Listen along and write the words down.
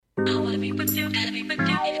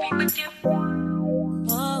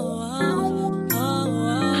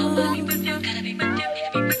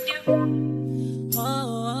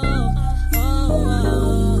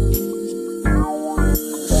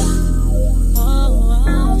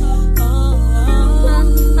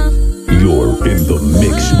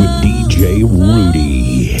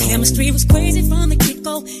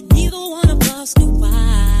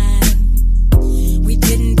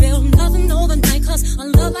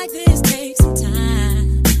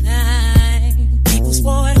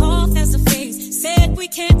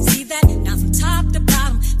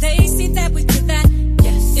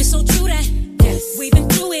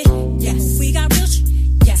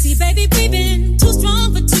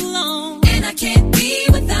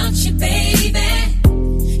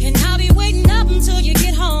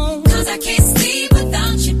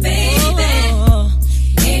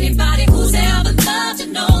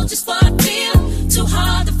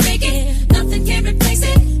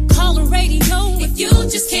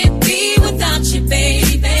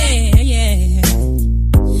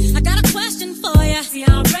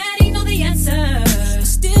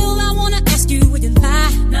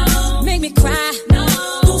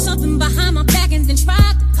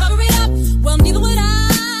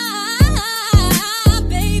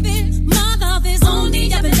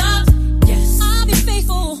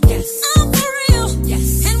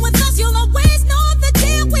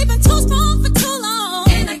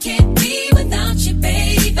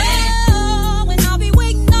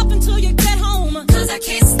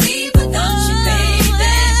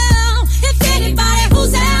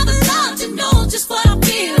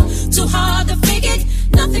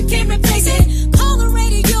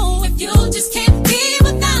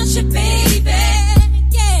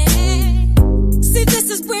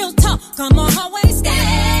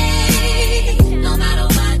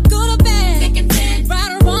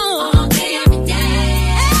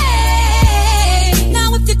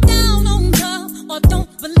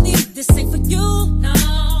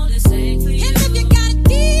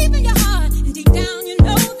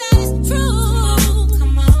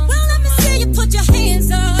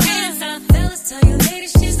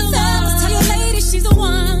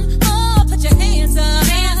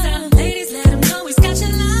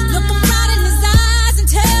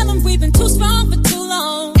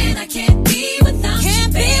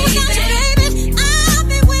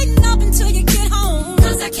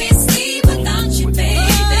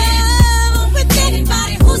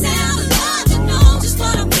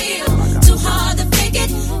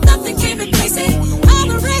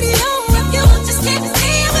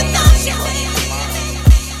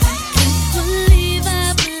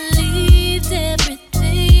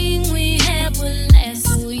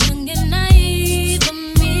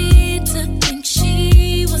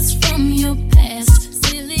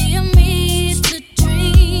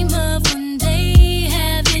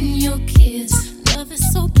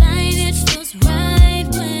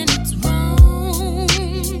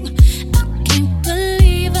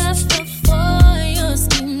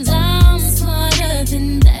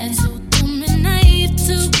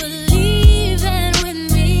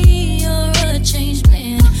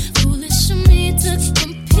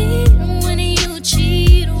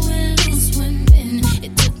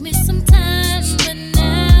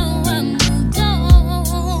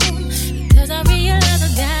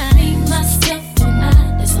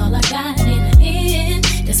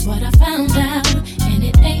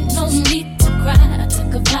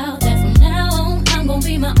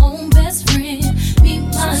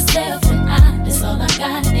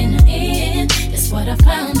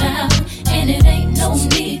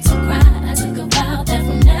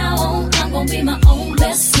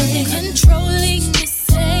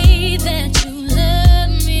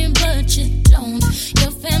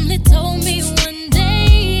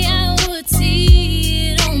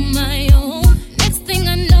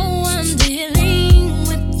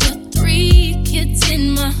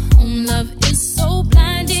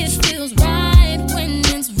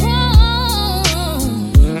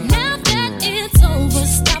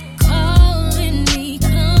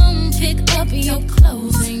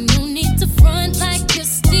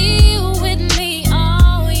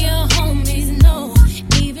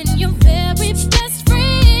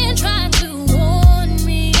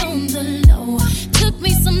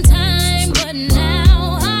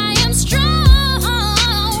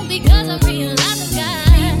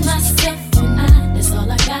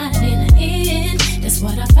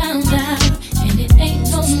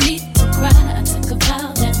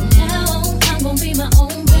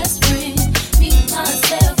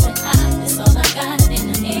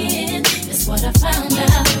what I found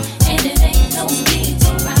out, and it ain't no need to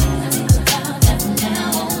cry.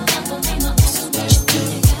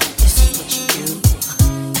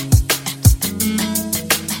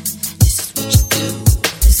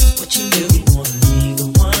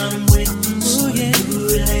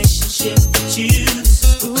 relationship with you. This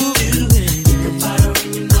is what we do. Think about her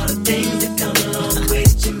and you know the things that come along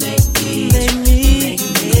with you. Make me,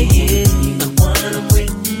 yeah. The one I'm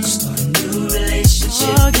with, start a new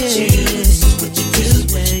relationship with you. This is what you do.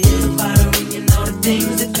 Think about her and you know the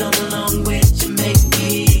things that come along with you. Make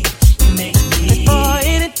me. Before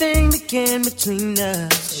anything began between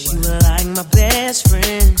us, you were like my best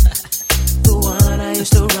friend. The one I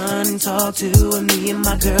used to run and talk to when me and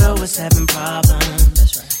my girl was having problems.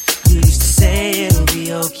 That's right. You used to say it'll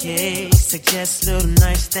be okay, suggest little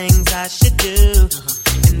nice things I should do.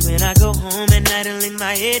 And when I go home at night and lay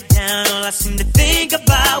my head down, all I seem to think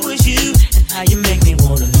about was you and how you make me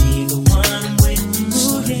wanna be the one I'm with.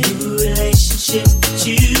 Start a new relationship with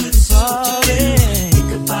you. This is what you do.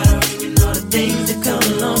 Think about her and you know the things that come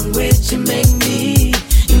along with you. Make me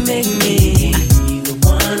the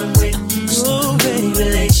one I'm with. Start a new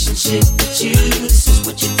relationship with you. This is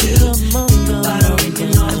what you do. Think about her and you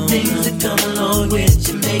know the things that come along with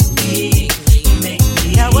you. Make me.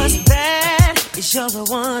 Now what's bad is you're the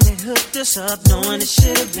one that hooked us up, knowing it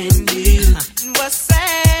should have been you. And what's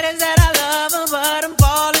sad is that I love her, but I'm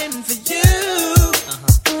falling for you.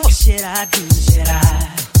 What should I do? Should I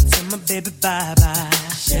tell my baby bye-bye?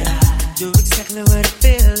 Should I do exactly what I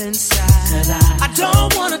feel inside? I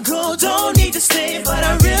don't wanna go, don't need to stay, but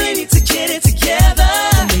I really need to get it together.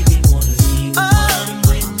 Make me wanna be the one I'm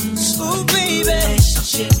with. Oh baby,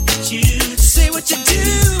 relationship with you. Say what you do.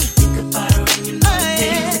 Think about her and you know the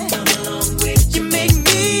things that come along with you. Make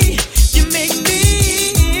me the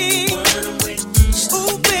one I'm with.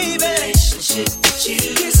 Oh baby, relationship with you.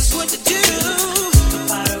 This is what you do. Think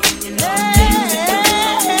about her and you know the things that come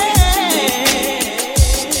along with you.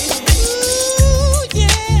 Ooh,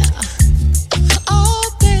 yeah. Oh,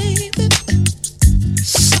 baby.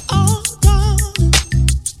 Oh, darling.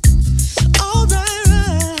 All right,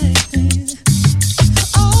 right.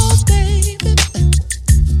 Oh, baby.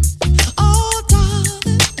 Oh,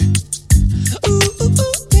 darling. Ooh,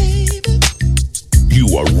 baby. You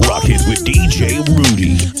are rocking with DJ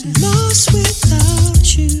Rudy. Lost without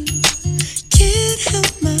you. Can't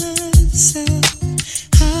help myself.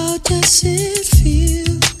 How does it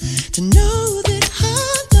feel to know that I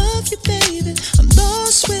love you, baby? I'm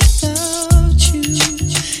lost without you.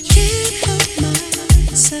 Can't help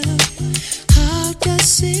myself. How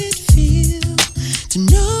does it feel to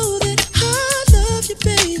know that I love you,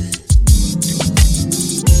 baby?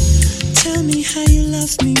 Tell me how you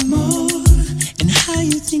love me more and how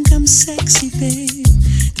you think I'm sexy, babe.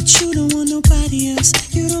 That you don't want nobody else.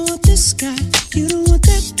 You don't want this guy. You don't want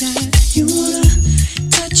that guy. You wanna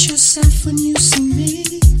touch yourself when you see me.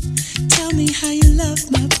 Tell me how you love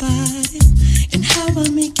my body and how I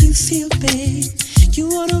make you feel, babe. You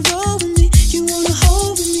wanna roll with me. You wanna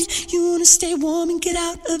hold with me. You wanna stay warm and get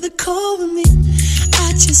out of the cold with me.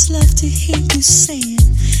 I just love to hear you say it.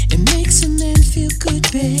 It makes a man feel good,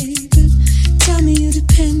 baby. Tell me you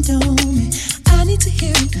depend on me. I need to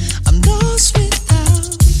hear it. I'm lost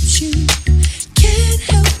without you. Can't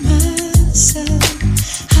help myself.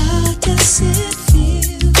 How does it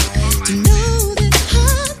feel to know that I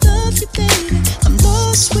love you, baby? I'm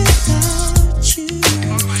lost without you.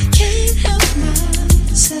 Can't help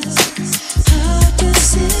myself. How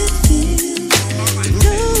does it feel to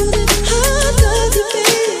know that I love you,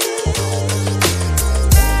 baby?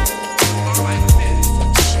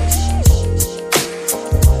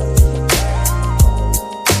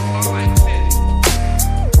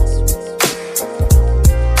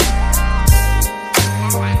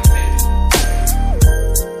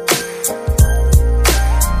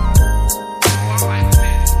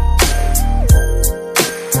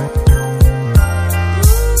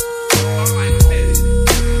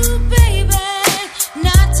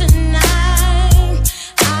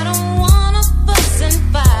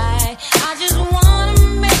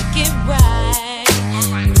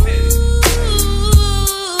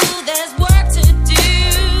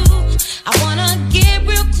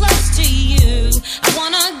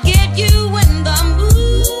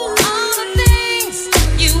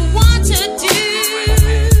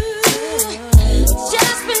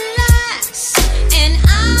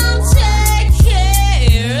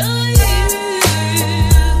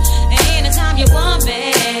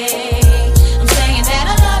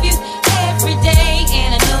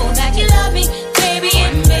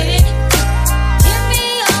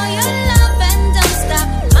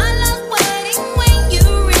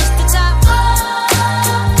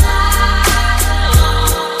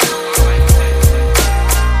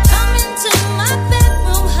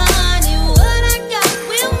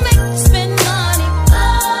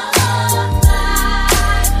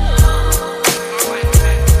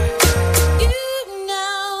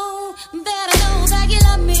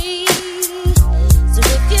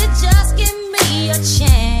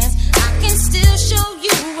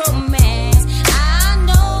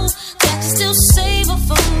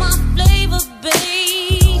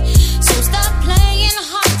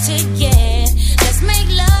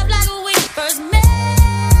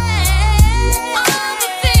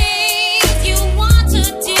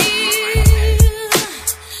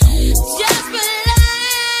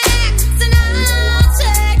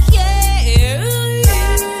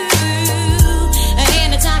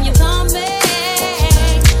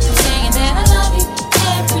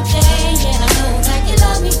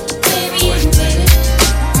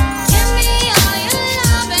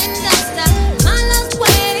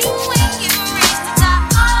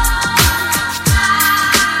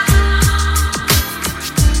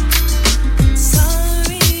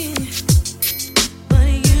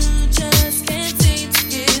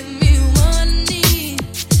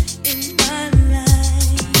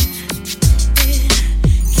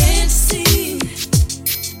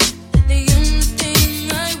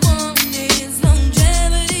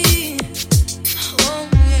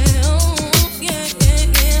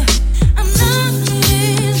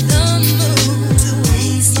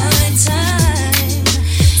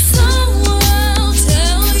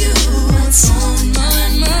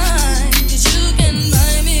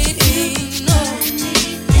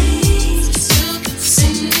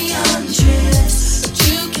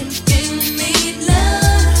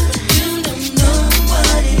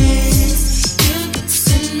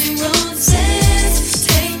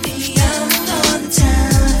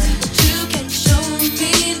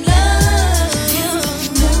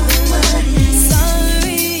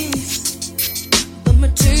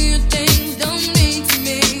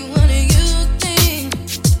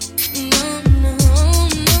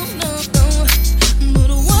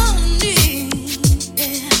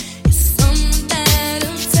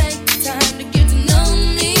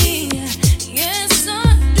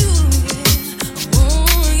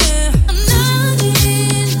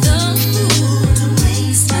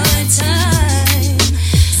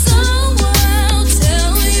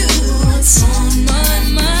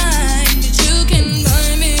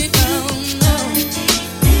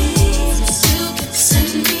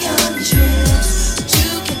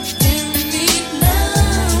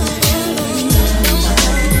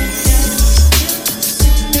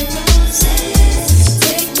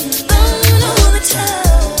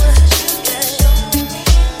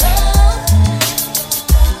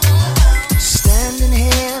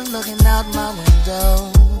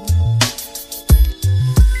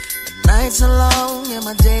 nights are long and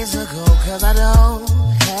my days are cold 'cause I don't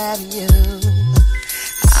have you.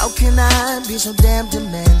 How can I be so damn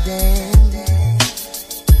demanding?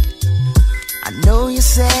 I know you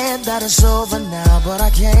said that it's over now, but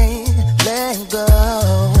I can't let go.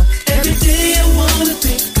 Every day I wanna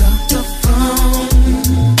pick up the phone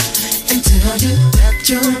and tell you that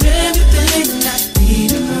you're everything I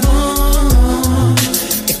need and more.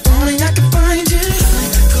 If only I could find you, I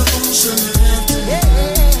could go somewhere.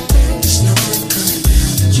 There's no one coming down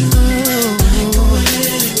to you. I ain't going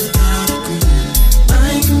anywhere without a grin.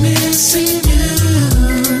 I'm missing you.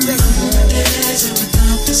 Days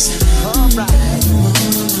without the sun. Alright.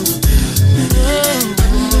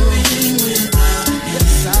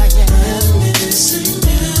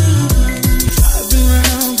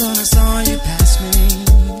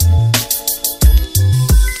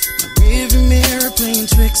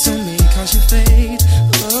 Tricks on me 'cause you fade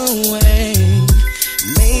away.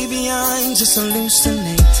 Maybe I'm just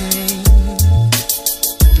hallucinating,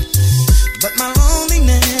 but my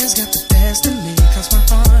loneliness got the best of me 'cause my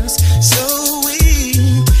heart's so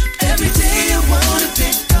weak. Every day I wanna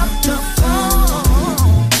pick up the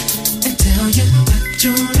phone and tell you that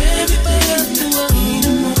you're everything I need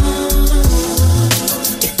and more.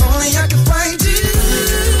 If only I could find you.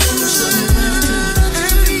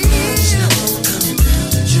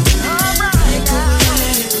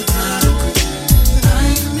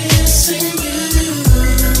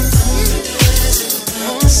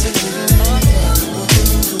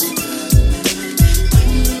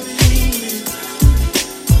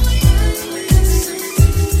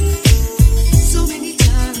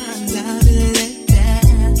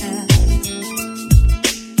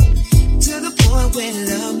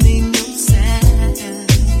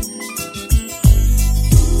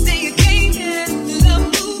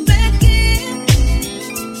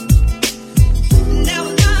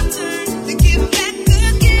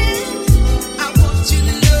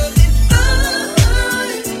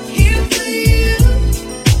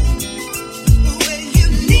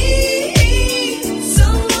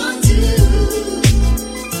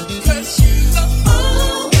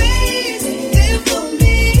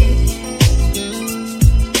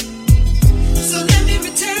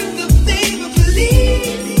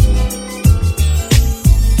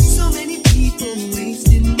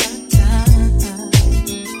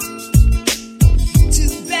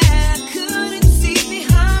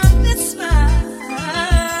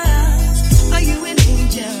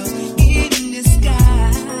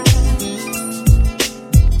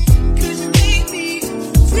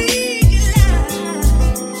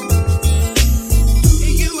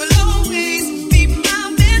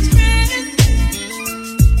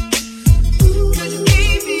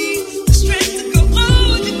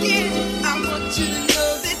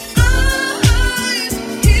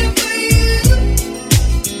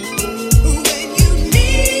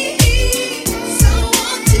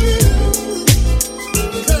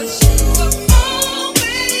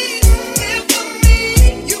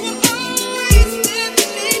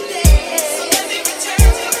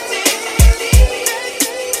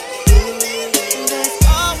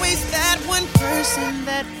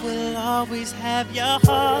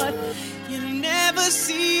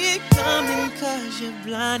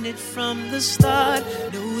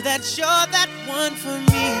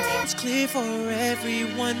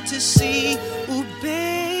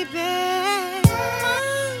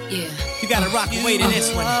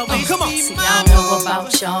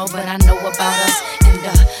 Y'all, but I know about us, and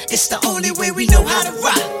it's the only way we know how to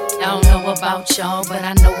rock. I don't know about y'all, but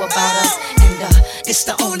I know about us, and it's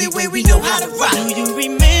the only way we know how to rock. Do you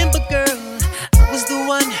remember, girl? I was the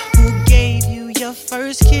one who gave you your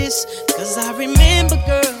first kiss. 'Cause I remember,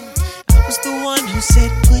 girl, I was the one who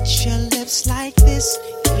said, put your lips like this.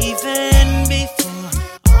 Even before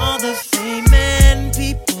all the fame and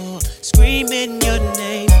people screaming your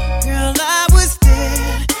name, girl, I was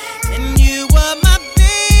there, and you were my.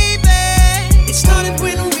 It started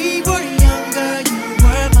when we were younger, you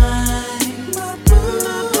were mine.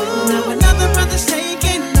 Now another brother's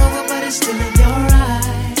taking over, but it's still in your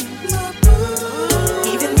eyes.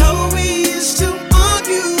 Even though we used to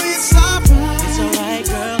argue, it's alright. It's alright,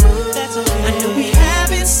 girl, that's okay. I know we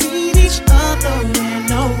haven't seen each other in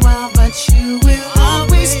a while, but you will.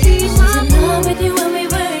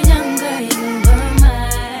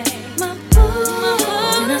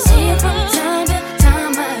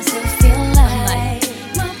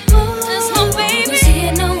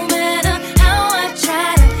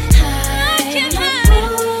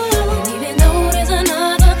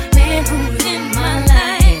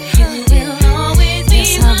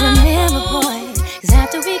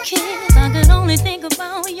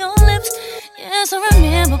 just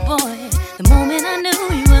remember, boy, the moment I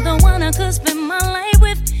knew you were the one I could spend my life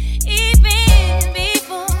with. Even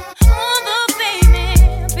before all the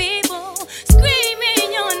famous people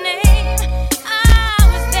screaming your name, I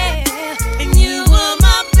was there, and you were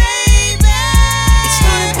my baby. It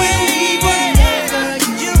started when we were never.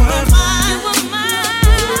 You were mine. You were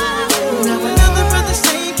mine. Now another brother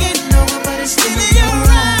saying getting over, but it's still in your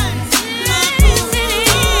eyes.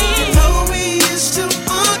 You know we used to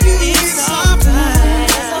argue. It's alright.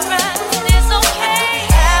 It's alright. It's okay.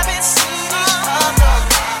 Haven't seen each other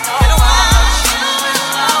in a while.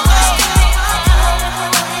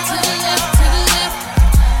 To the left, to the left.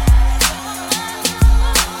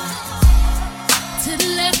 To the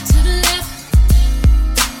left, to the left.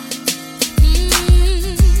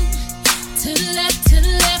 To the left, to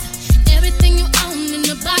the left. Everything you own in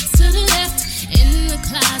the box to the left. In the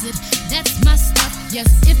closet, that's my stuff. Yes,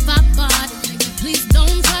 if I bought it, nigga, please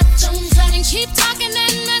don't touch. And keep talking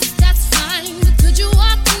that mess, that's fine. But could you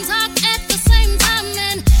walk and talk at the same time?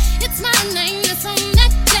 And it's my name that's on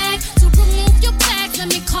that tag. So remove your bag, let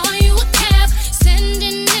me call you a cab.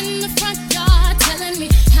 Standing in the front yard, telling me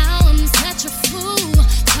how I'm such a fool.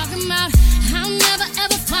 Talking about I'll never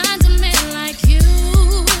ever find a man like you.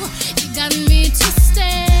 You got me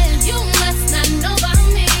twisted. You must not know about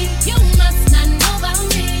me. You must not know about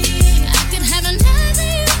me. I could have another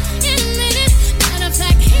you in a minute. Matter of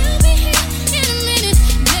fact, he'll be here in a minute,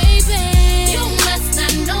 baby. You must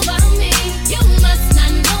not know about me. You must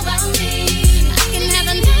not know about me. I can have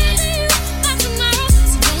another you by tomorrow.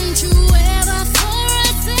 So don't you ever for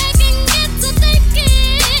a second get to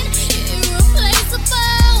thinking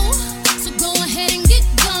irreplaceable. So go ahead and get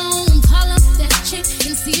gone. Call up that chick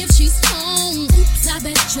and see if she's home. Oops, I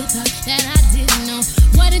bet you thought that I didn't know.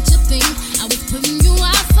 What did you think I was putting you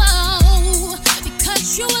out for?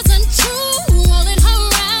 Because you wasn't true. Rolling her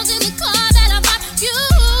around in the car that I bought you.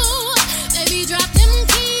 Baby, drop them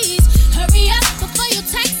keys. Hurry up before your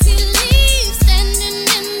taxi leaves. Standing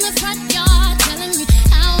in the front yard, telling me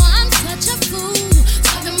how I'm such a fool.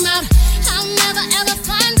 Talking about I'll never ever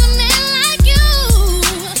find a man like you.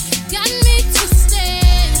 Got me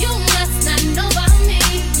twisted. You must not know about me.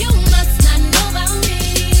 You must not know about me.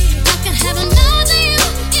 I could have another you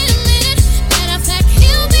in a minute. Matter of fact,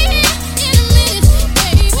 he'll be here in a minute,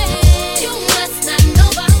 baby. You must not know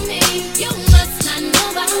about me. You must not know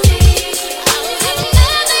about me. I will have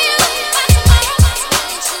another you by tomorrow.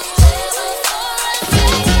 Don't you ever for a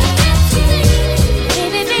second get to thinking,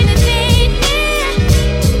 baby, baby, baby.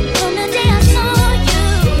 From the day I saw you,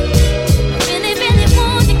 I really, really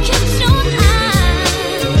want to catch your eye.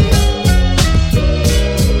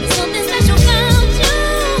 Something special about you.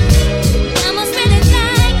 I must really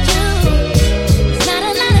like you. There's not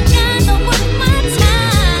a lot of guys that worth my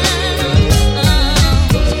time.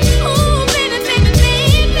 Ooh, baby, baby,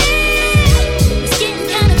 baby. It's getting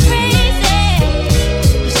kind of crazy.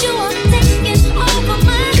 'Cause you are taking over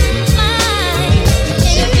my mind.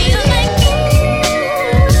 And it feels like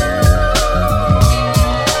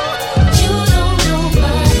you don't know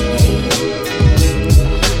my name.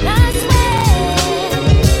 I swear,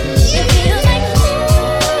 it feels like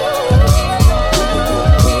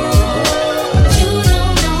you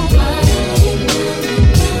don't know my name.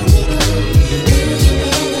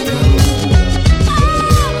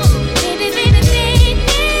 Baby, baby,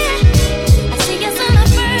 baby, I see us on our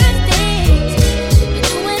first date. You're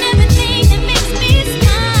doing everything that makes me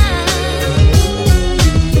smile.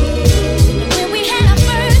 And when we had our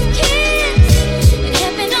first kiss, it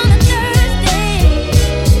happened on a Thursday.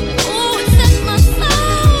 Oh, it set my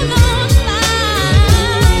soul on fire.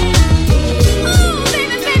 Oh,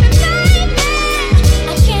 baby, baby, baby,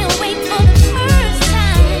 I can't wait for the first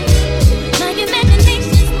time. My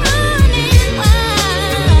imagination's running wild.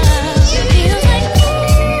 It feels like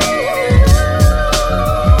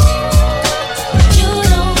you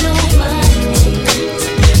don't know my name.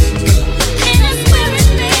 And I swear it,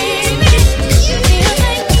 baby. It feels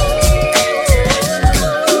like you don't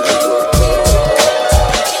know my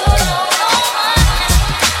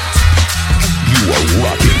You are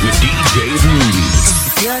rocking with DJ Rudy.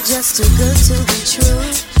 You're just too good to be true.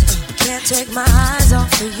 Can't take my eyes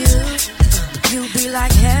off of you. You be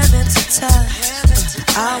like heaven to touch.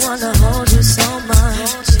 I wanna hold you so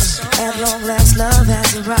much. At long last, love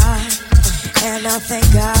has arrived, and I thank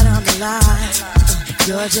God I'm alive.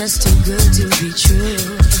 You're just too good to be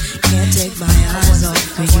true. Can't take my eyes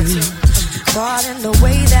off of you. Caught in the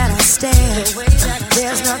way that I stare.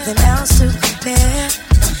 There's nothing else to compare.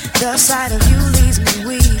 The sight of you leaves me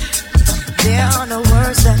weak. There are no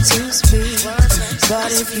words left to speak.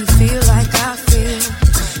 But if you feel like I feel,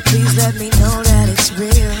 please let me know that it's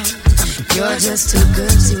real. You're just too good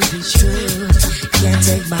to be true. Can't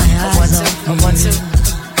take my eyes off of you.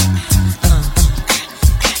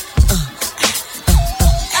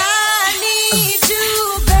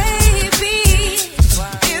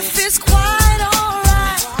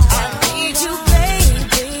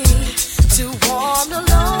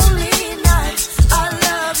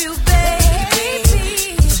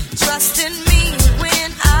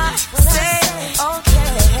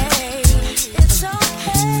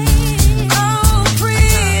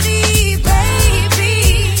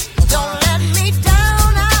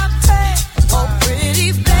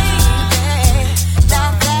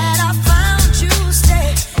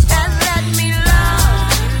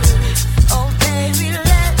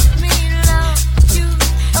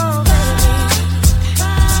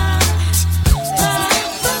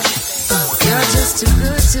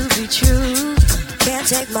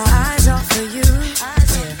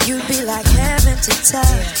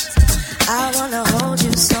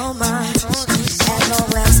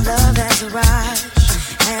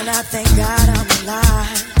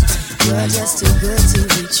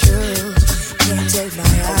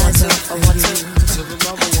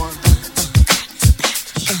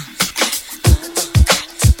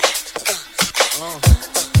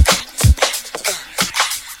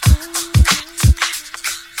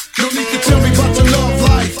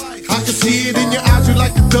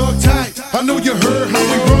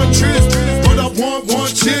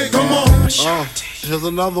 Here's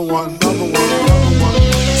another one. See,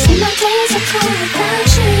 my days are cold without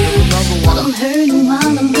you, but I'm hurting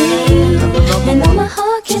while I'm with you. And though my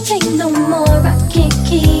heart can't take no more, I can't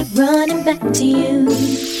keep running back to you.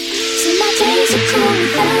 See, my days are cold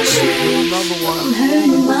without you, but I'm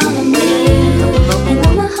hurting while I'm with you. And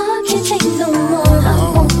though my heart can't take no more, I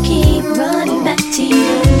won't keep running back to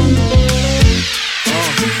you.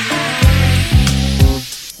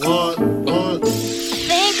 What?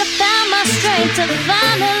 To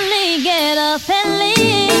finally get up and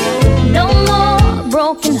leave. No more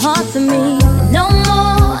broken heart for me. No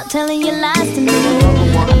more telling you lies to me.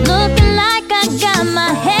 I'm looking like I got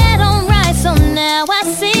my head on right, so now I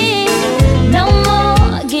see. No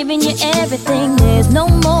more giving you everything. There's no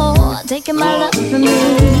more taking my love from me.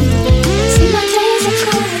 See, my days are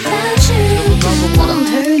cold without you, but I'm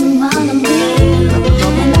hurting while I'm with you.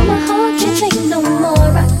 And though my heart can't take no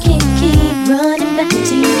more, I can't keep running back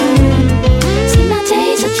to you.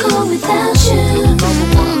 Days are cold without you.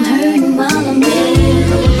 I'm hurting while I'm with you.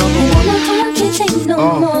 And when my heart can't take no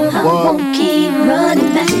more, I won't keep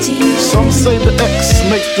running back to you. Some say the X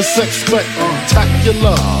makes the sex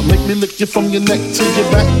spectacular. Make me lick you from your neck to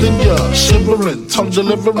your back, then you're shivering, tongue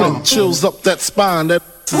delivering, chills up that spine. That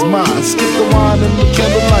is mine. Skip the wine and the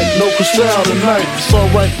candlelight, no Cristal tonight. It's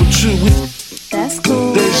alright with you. That's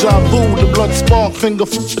cool. Deja vu, the blood spark, finger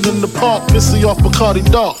f***ing in the park, pissy off Bacardi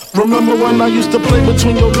Dark. Remember when I used to play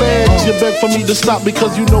between your legs? You begged for me to stop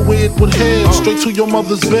because you know where it would head. Straight to your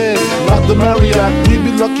mother's bed, not the Marriott. We'd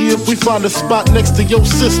be lucky if we find a spot next to your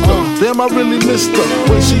sister. Damn, I really missed her.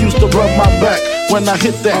 Way she used to rub my back when I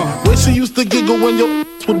hit that. Way she used to giggle when your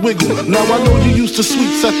would wiggle. Now I know you used to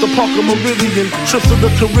sweets at the Parker Meridian, trips to the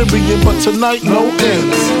Caribbean, but tonight no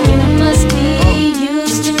ends. You must be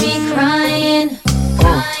used to me crying.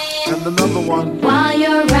 And another one. While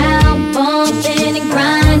you're around bumping and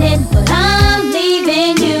grinding, but I'm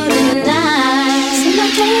leaving you tonight. See, my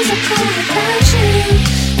days are cold without you,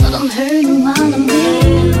 but I'm hurting while I'm with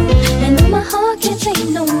you. And though my heart can't take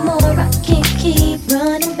no more, I can't keep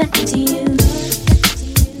running back to you.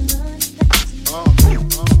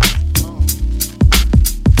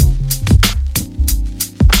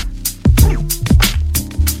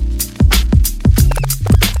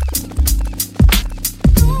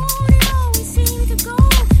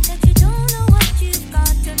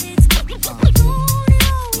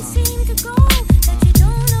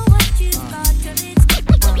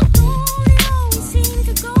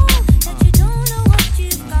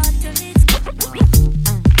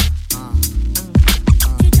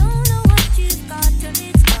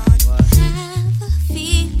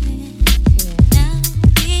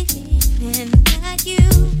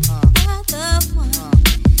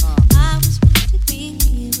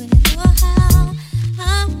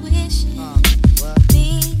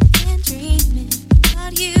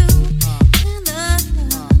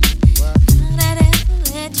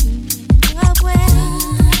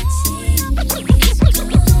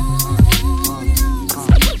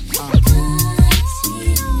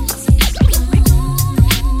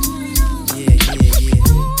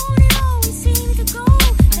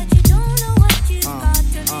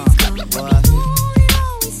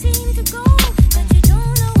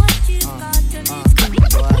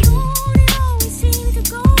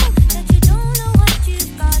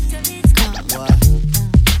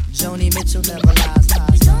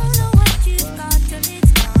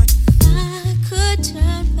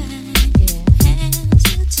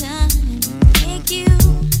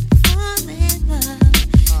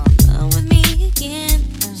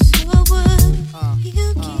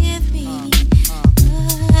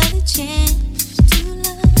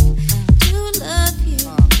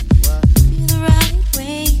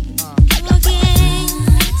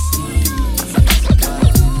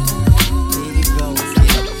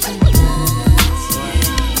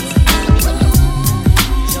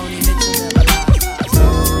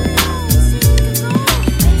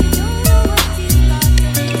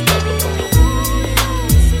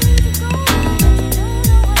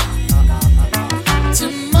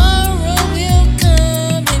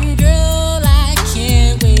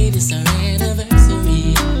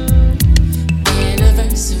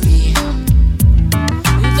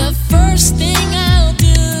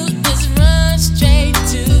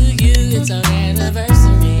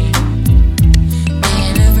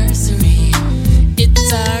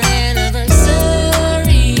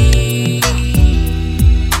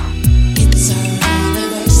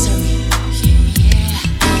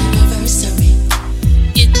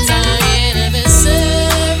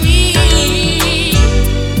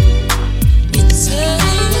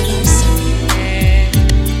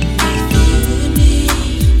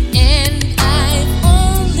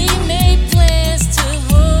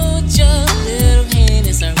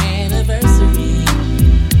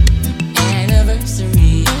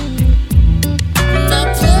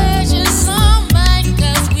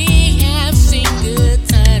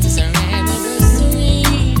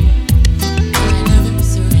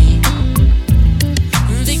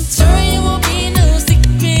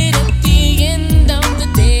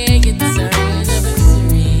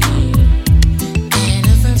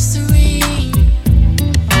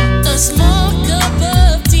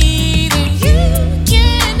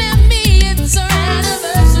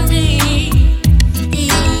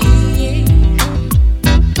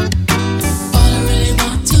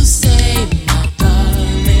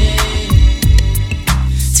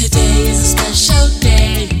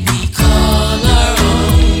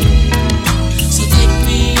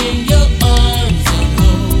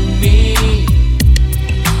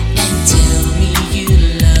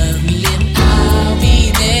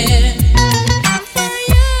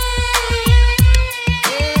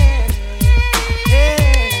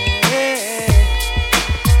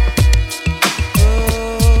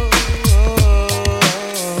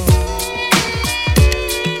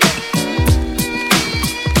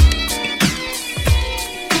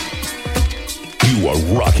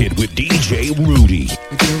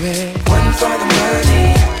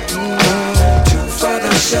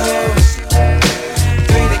 shows.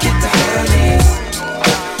 3 to get the honeys.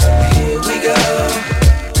 Here we go.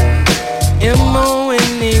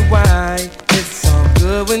 M-O-N-E-Y, it's all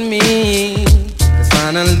good with me. 'Cause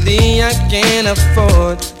finally I can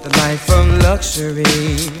afford the life of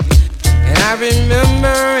luxury. And I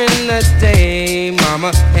remember in the day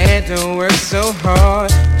Mama had to work so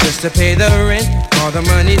hard just to pay the rent. All the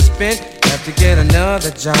money spent, have to get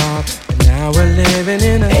another job. And now we're living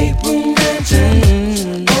in a 8-room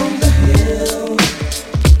mansion on the hill.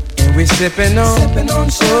 And we're sipping on champagne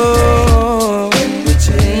when we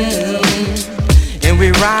chill. And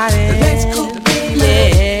we're riding the next coupe,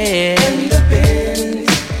 yeah, and the Benz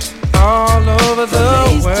all over the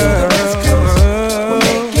world.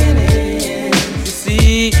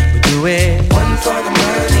 One for the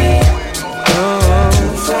money, two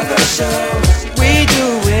for the show. We do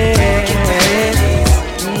it.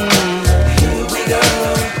 Here we go.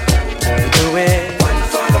 We do it. One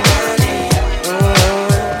for the money,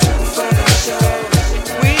 two for the show.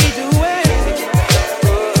 We do it.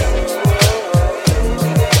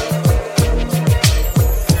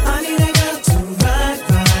 I need a girl to ride.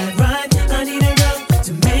 I need a girl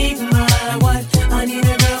to make my wife. I need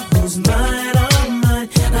a girl who's mine.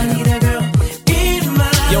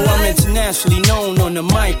 Yo, I'm internationally known on the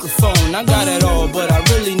microphone. I got it all, but I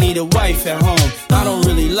really need a wife at home. I don't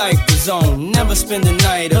really like the zone, never spend the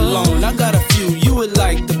night alone. I got a few, you would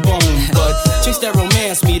like the bone, but chicks that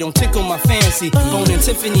romance me don't tickle my fancy. Bone and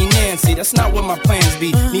Tiffany Nancy, that's not what my plans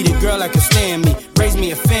be. Need a girl that can stand me, raise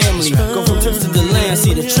me a family. Go from trips to the land,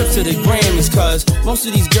 see the trip to the Grammys. 'Cause most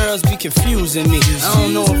of these girls be confusing me. I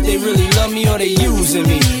don't know if they really love me or they using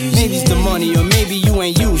me. Maybe it's the money or maybe you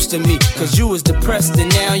ain't used to me. 'Cause you was depressed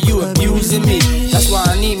and now you abusing me. That's why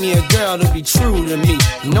I need me a girl to be true to me.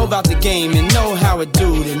 Know about the game and know how it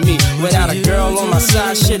do to me. Without a girl on my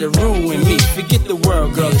side, shit'll ruin me. Forget the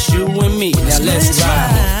world, girl, it's you and me. Now let's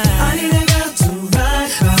ride. I need a girl to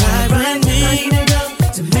ride with me. I need a girl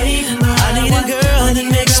to make my I need a girl that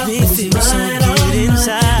makes me feel so good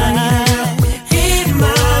inside. I need a girl in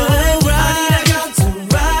my life. I need a girl to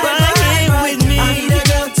ride with me. I need a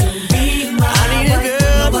girl to be my I need a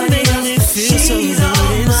girl that makes me feel so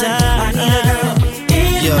good inside. I need a girl in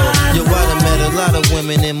my life. Yo, I done met a lot of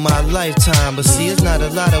women in my lifetime, but see, it's not a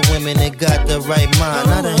lot of women that got the right mind.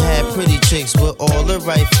 I done had pretty chicks with all the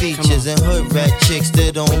right features and hood rat chicks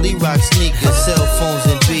that only rock sneakers, cell phones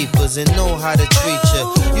and beepers, and know how to treat you.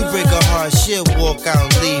 You break a heart, she'll walk out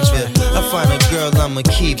and leave you. I find a girl, I'ma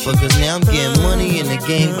keep her, 'cause now I'm getting money and the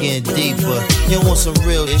game getting deeper. You want some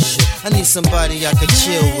real shit? I need somebody I could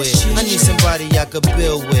chill with. I need somebody I could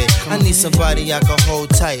build with. I need somebody I could hold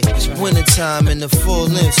tight. Wintertime in the full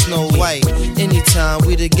length, Snow White. Anytime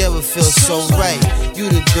we together feel so right. You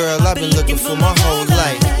the girl I've been looking for my whole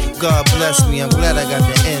life. God bless me, I'm glad I got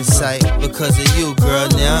the insight. Because of you, girl,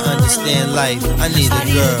 now I understand life. I need a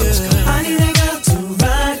girl. I need a girl to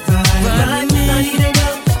ride with me. I need a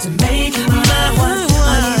girl to make my wife.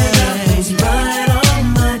 I need a girl who's right on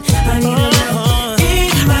mine. I need a girl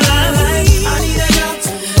in my life. I need a girl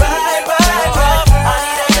to ride. I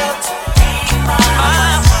need a girl to be my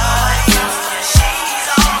wife. She's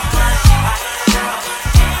all mine. I need a girl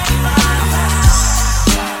in my life.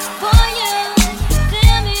 For you,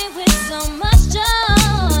 fill me with so much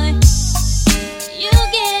joy. You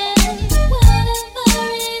get whatever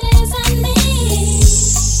it is I need.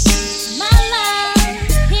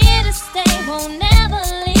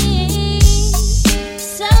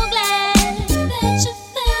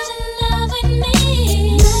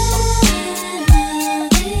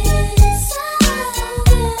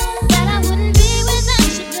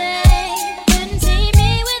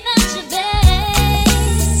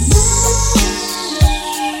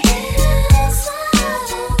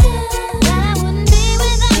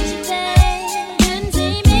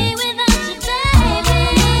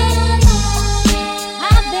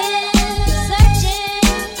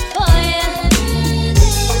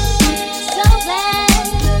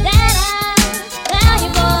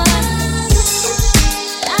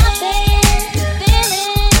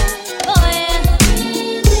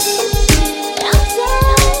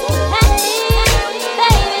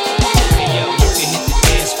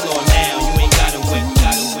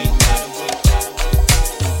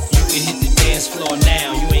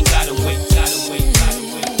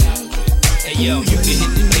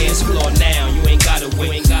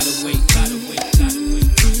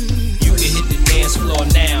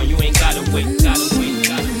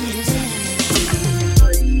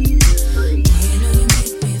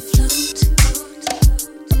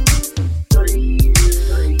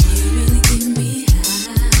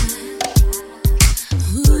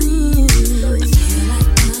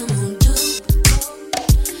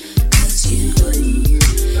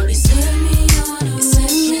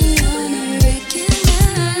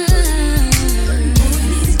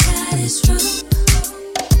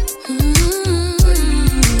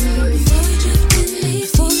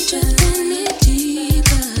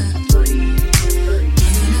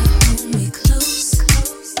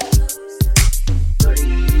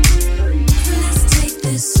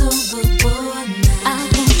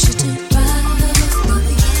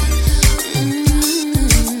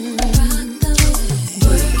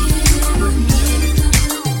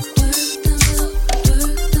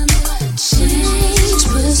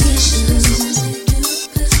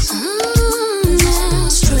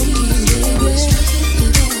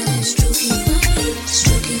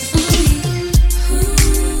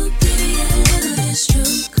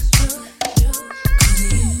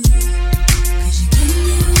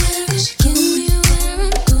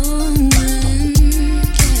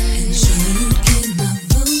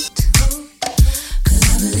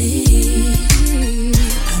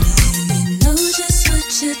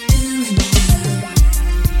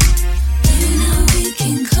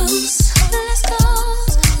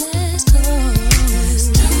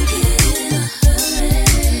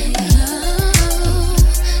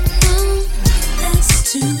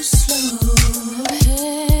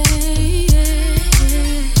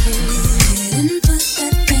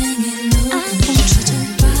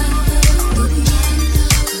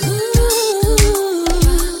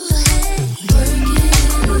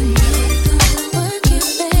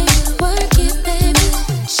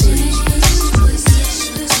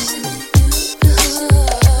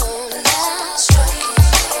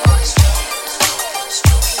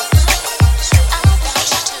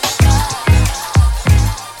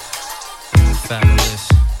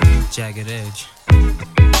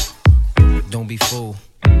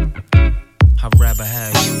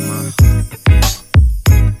 mine.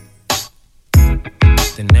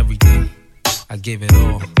 Then everything, I give it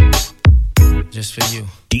all, just for you.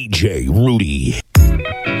 DJ Rudy. Yeah.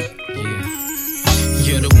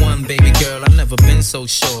 You're the one, baby girl, I've never been so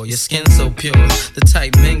sure. Your skin so pure, the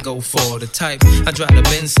type men go for. The type I drive the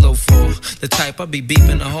Benz slow for. The type I be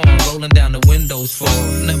beeping the horn, rolling down the windows for.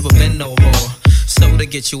 Never been no whore. So to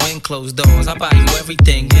get you in closed doors, I buy you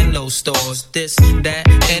everything in those stores. This, that,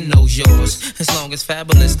 and those yours. As long as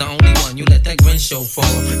Fabulous the only one, you let that grin show for.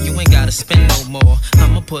 You ain't gotta spend no more.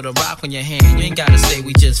 I'ma put a rock on your hand. You ain't gotta say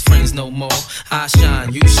we just friends no more. I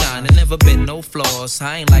shine, you shine, and never been no flaws.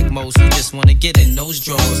 I ain't like most who just wanna get in those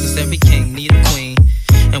drawers. Cause every king need a queen.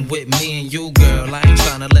 And with me and you, girl, I ain't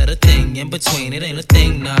tryna let a thing in between. It ain't a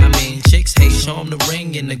thing, nah, I mean. Chicks hate, show them the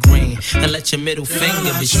ring in the green. And let your middle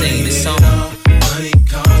finger be seen. It's on. Money,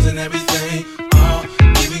 cars, and everything.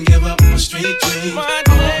 Even give up my street dreams.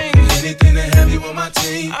 Anything to have you on my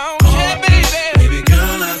team. I don't care, baby. Baby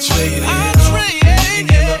girl, I'll trade it. Even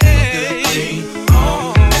give up a good thing.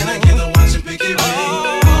 And I get to watch it pick it ring.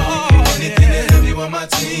 Anything to have you on my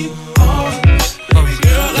team.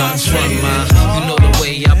 Don't front mine. You know the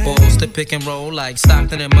way I balls to pick and roll like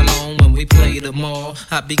Stockton and Malone when we play the mall.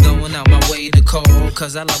 I be going out my way to call,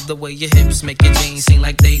 cause I love the way your hips make your jeans seem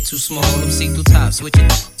like they too small. Them see-through tops with your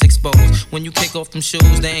exposed. When you kick off them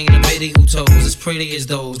shoes, they ain't a bitty who toes as pretty as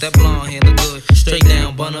those. That blonde hair look good, straight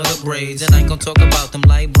down, bun of the braids. And I ain't gon' talk about them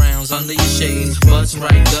light browns under your shades. Butts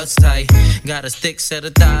right, guts tight. Got a thick set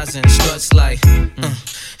of thighs and struts like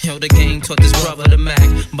Yo, the game taught this brother to Mac,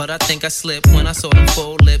 but I think I slipped when I saw them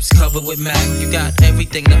full lips covered with Mac. You got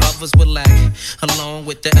everything the others would lack, along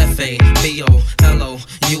with the FABOLOUS.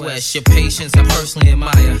 Your patience I personally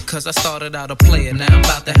admire, cause I started out a player, now I'm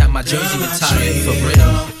about to have my jersey retired. For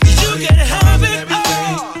real, you can have it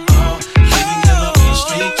all. Even give up your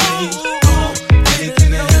street dreams.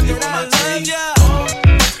 Anything to have you on my team.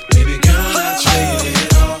 Baby girl, I'll trade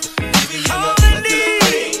it all. Even give up a good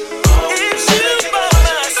thing. It's you by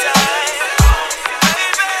my side.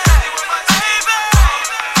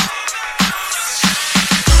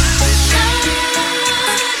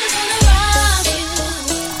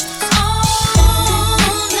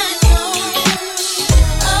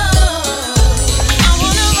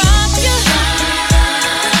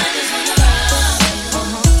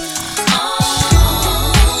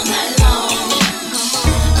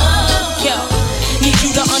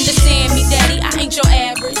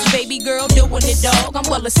 Dog, I'm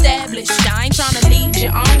well established. I ain't tryna lead you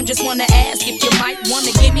on. Just wanna ask if you might wanna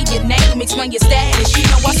give me your name, explain your status. You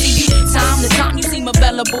know I see you time to time, you seem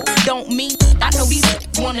available. Don't mean I know these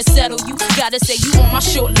wanna settle you. Gotta say you on my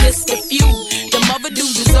short list of few. Them other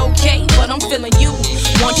dudes is okay, but I'm feeling you.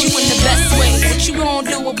 Want you in the best way. What you gonna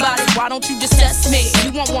do about it? Why don't you just test me?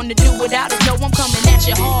 You won't wanna do without it. No, I'm coming at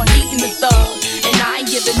you hard, eating the thug, and I ain't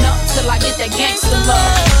giving up till I get that gangster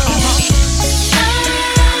love.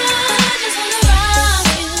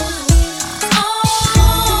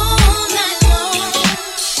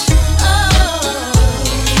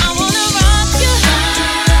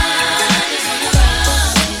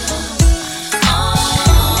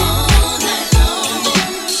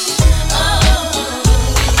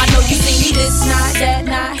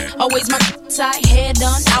 Always my tight, hair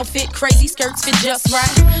done, outfit crazy, skirts fit just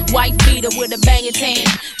right. White beater with a banging tan,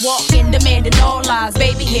 walking, demanding all eyes.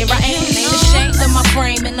 Baby, here I am, ain't ashamed of my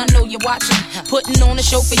frame, and I know you're watching. Putting on a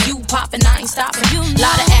show for you, popping, I ain't stopping.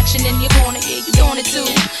 Lot of action in your corner, yeah, you doing it too.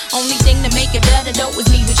 Only thing to make it better though is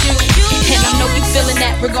me with you. And I know you feeling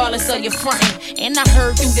that regardless of your frontin'. And I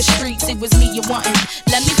heard through the streets it was me you wantin'.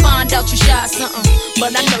 Let me find out you shy something,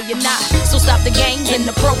 but I know you're not. So stop the games and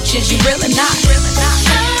approaches, you really not. Really not.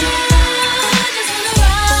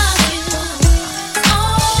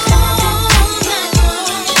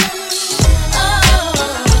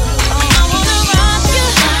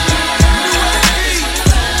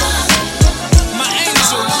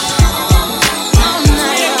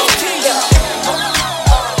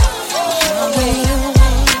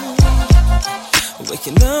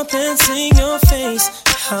 Waking up and seeing your face,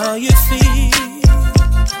 how you feel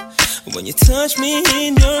when you touch me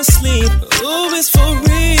in your sleep. Oh, it's for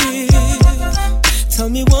real. Tell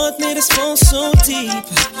me what made us fall so deep,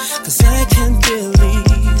 cause I can't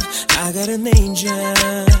believe I got an angel.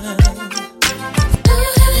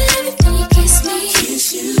 When you kiss me,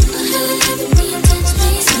 kiss you. When you touch me,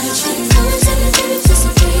 touch me. Everything feels so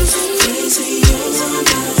crazy, crazy. You're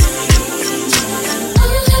my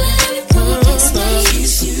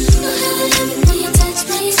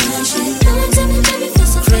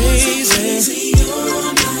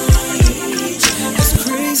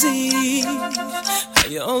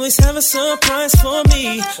you always have a surprise for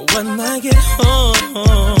me when I get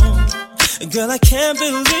home. Girl, I can't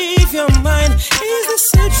believe you're mine. Is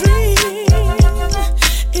this a dream?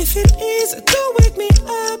 If it is, don't wake me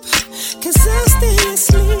up, 'cause I'll stay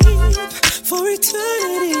asleep for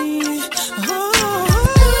eternity. Oh,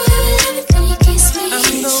 I'm gonna tease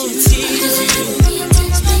you.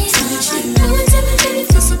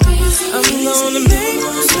 I'm gonna make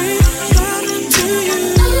you sweet to you.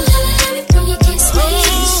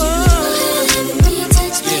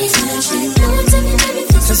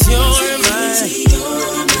 Cause you're mine.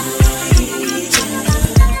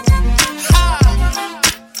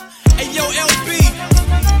 Hey yo, LB,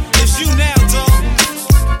 it's you now, dog.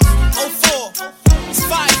 04, it's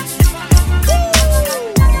fire.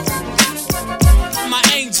 My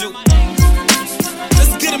angel.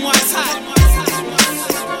 Let's get him while it's hot.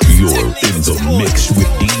 You're in the mix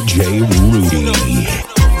with DJ Rudy.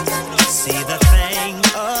 See, the thing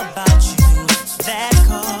about you that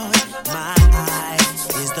caught my eye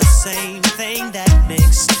is the same thing that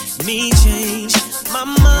makes me change my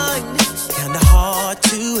mind. Kinda hard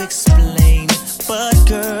to explain, but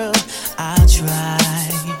girl, I'll try.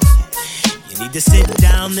 You need to sit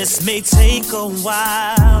down, this may take a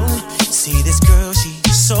while. See, this girl, she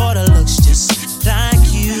sorta looks just like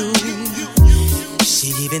you. She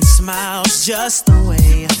even smiles just the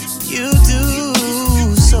way you do.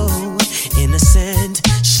 So innocent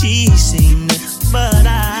she seemed, but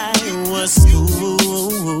I was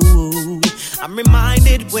fooled. I'm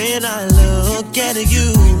reminded when I look at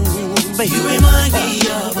you, but you remind me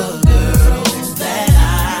of a girl that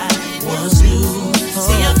I once knew.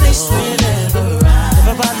 See your face whenever I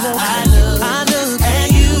look at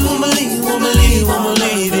you. Won't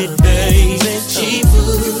believe it, baby. She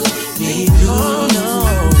put me through. No.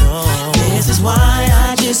 This is why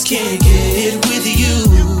I just can't get with you.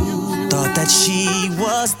 Thought that she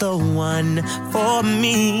was the one for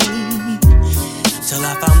me, till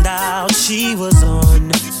I found out she was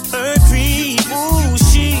on her creep. Ooh,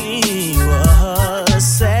 she was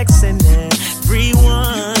sexing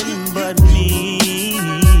everyone but me.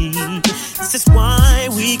 This is why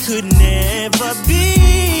we could never be.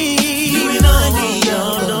 You remind me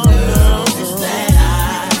of the girl that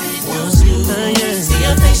I once knew. See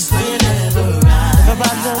your face whenever I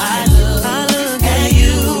look at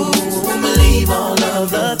you. Won't believe all of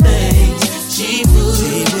the things she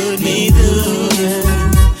put me through.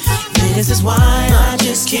 This is why I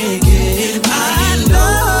just can't get it. I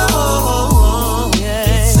know, yeah.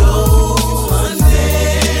 It's so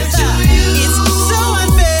unfair to you. It's so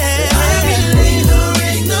unfair. I can leave her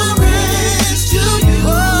ignorance to you.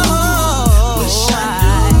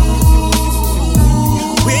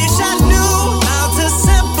 Wish I knew how to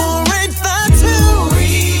separate the two.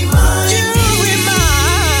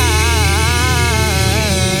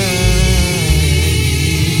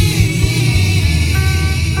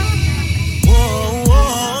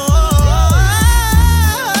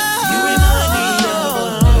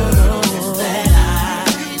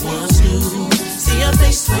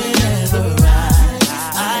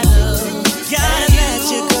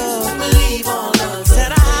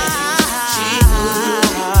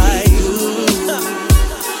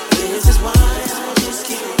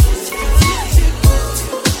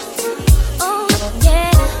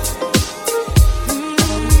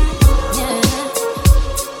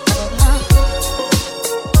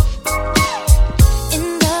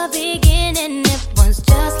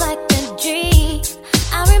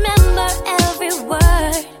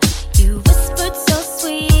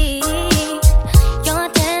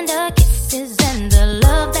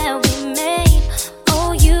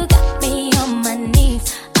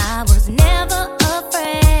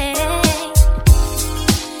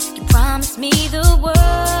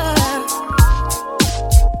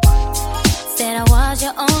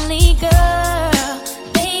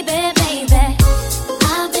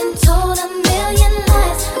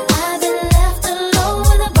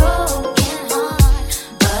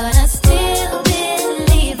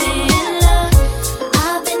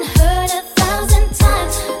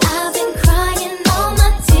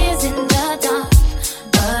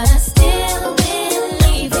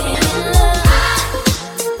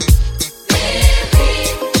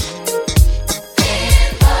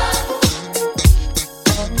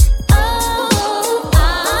 Oh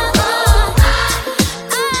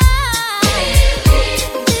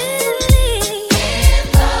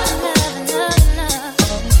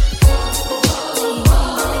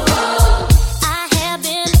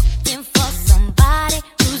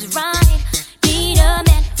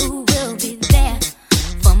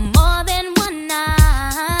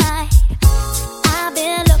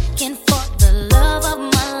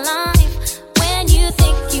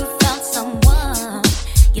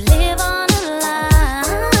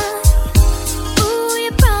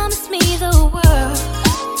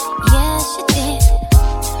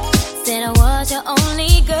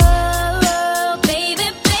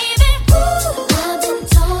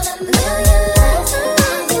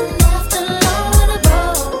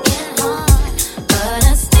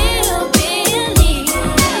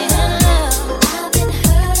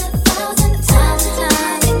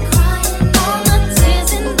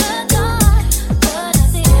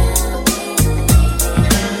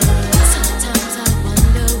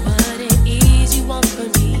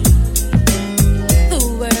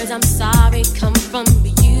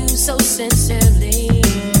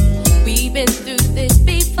been through this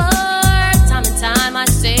before. Time and time I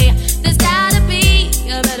say, there's gotta be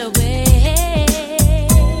a better way.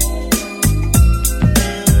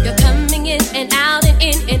 You're coming in and out and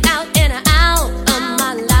in and out and out of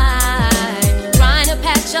my life, trying to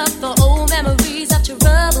patch up the old memories of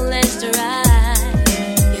trouble and strife.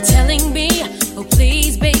 You're telling me, oh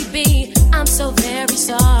please baby, I'm so very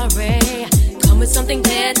sorry. Come with something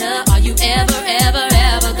better. Are you ever, ever,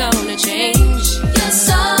 ever gonna change? You're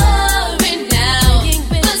sorry now,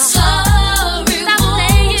 but sorry won't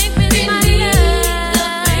relieve the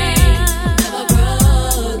pain of a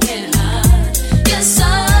broken heart. You're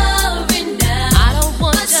sorry now, I don't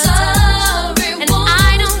want but sorry and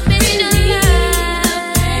I don't relieve the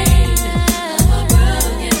pain of a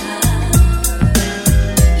broken heart.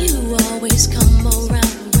 You always come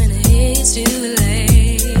around when it's too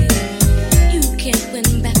late. You can't win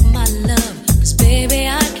back my love, 'cause baby I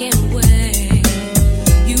can't wait.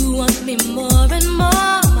 You want me more and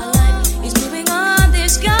more, my life is moving on,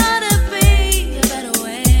 there's gotta be a better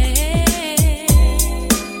way.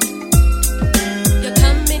 You're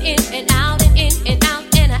coming in and out and in and out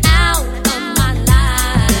and out of my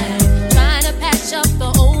life, trying to patch up the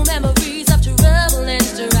old memories of trouble and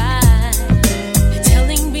strife. You're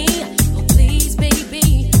telling me, oh please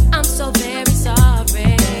baby, I'm so very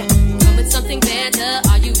sorry. Come with something better.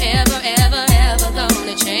 Are you ever, ever, ever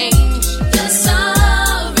gonna change? You're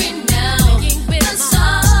sorry now, but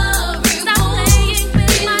sorry won't relieve the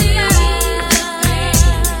pain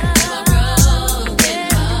of a broken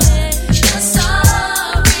heart. You're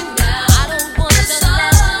sorry now, I don't want but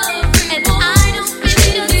sorry and I don't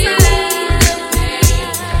relieve the pain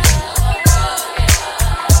of a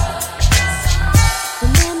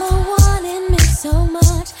Remember wanting me so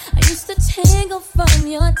much. I used to tingle from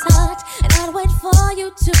your touch, and I'd wait for you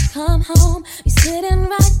to come home. Be sitting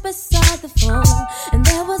right beside the phone, and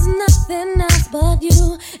there was nothing else but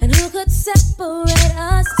you. And who could separate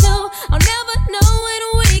us two? I'll never know when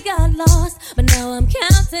we got lost, but now I'm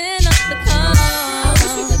counting up the cost. I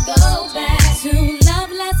wish we could go back to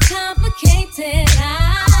love less complicated. I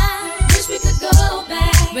wish we could go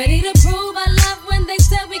back, ready to prove our love when they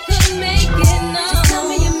said we couldn't make it. No, just tell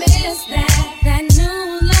me you miss that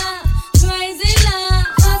new love, crazy love.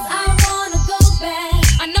 'Cause I wanna go back.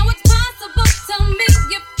 I know it's possible. Tell me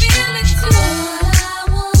you feel it too. What I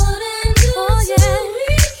wouldn't do to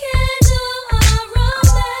rekindle our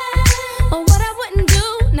romance, or what I wouldn't do.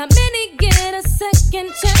 Not many get a second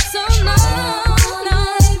chance, so no, no.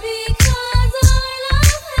 Because our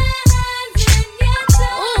love hasn't yet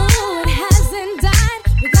died. Ooh, it hasn't died.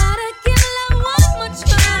 We gotta give love one more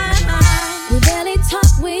try. We barely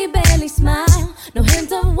talk, we barely smile. No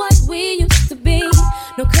hint of what we used to be.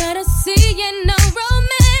 No courtesy and no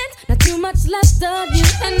romance. Not too much left of you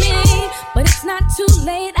and me. But it's not too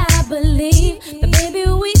late, I believe. But baby,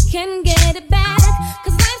 we can get it back.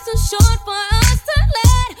 'Cause life's too short for us to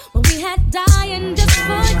let what we had die and just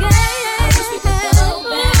forget. I wish we could go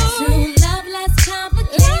back to love less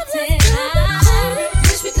complicated. I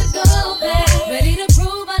wish we could go back, ready to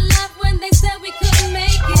prove our love when they said we couldn't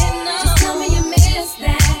make it. No, just tell me you miss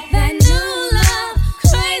that new love,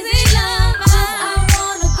 crazy love. 'Cause I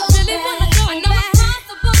wanna go back. I know it's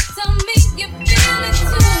possible. Tell me you feel it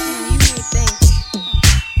too. You may think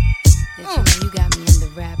that you got me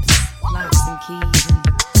under wraps, locks and keys,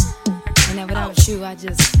 and that without you,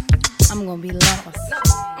 I'm gonna be lost.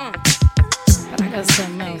 But I got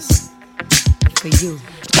something else for you.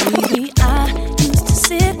 Baby, I used to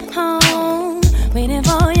sit home waiting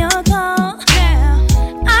for your call. Yeah.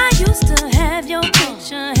 I used to have your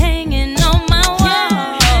picture hanging on my wall.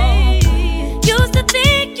 Used to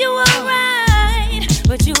think you were right,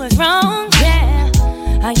 but you was wrong. Yeah,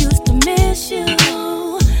 I used to miss you.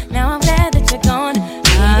 Now I'm glad that you're gone.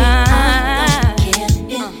 Baby, I don't care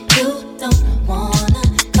if you don't wanna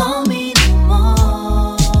call me no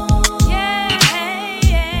more.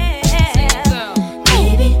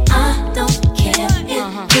 Baby, I don't care if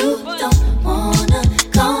you don't wanna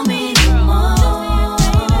call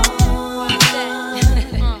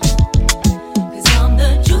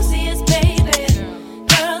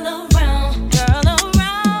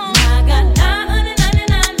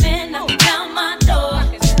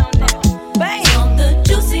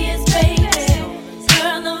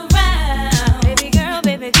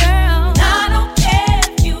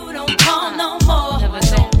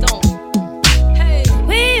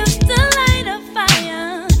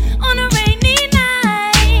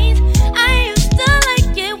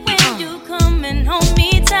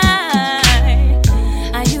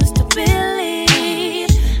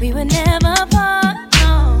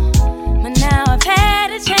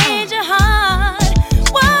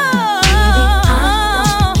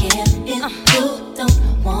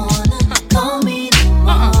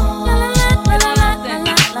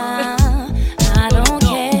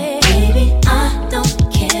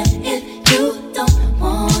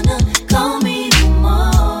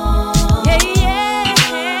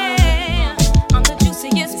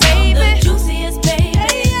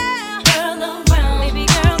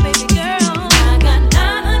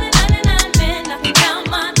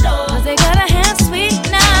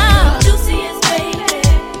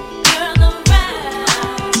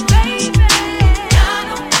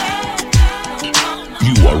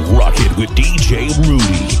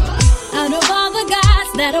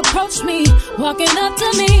watch me, walking up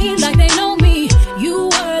to me like they know me. You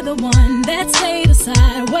were the one that stayed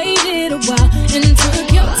aside, waited a while, and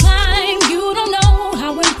took your time. You don't know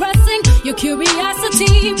how impressing your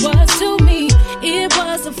curiosity was to me. It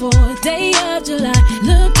was the 4th day of July.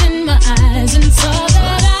 Looked in my eyes and saw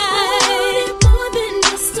that I wanted more than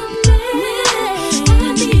just a man. I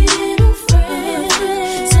needed a friend,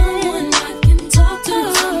 someone I can talk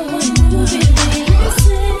to, someone who really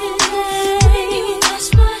listens. When you touch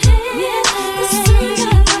my hand, the sun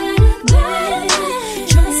got brighter then.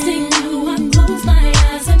 Trusting you, I closed my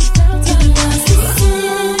eyes and felt it was the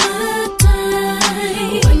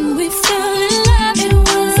summertime. When we fell in love, it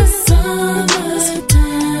was the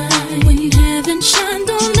summertime. When heaven shined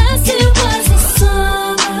on us, it was the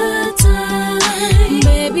summertime.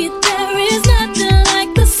 Baby, there is nothing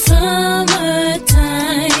like the summertime.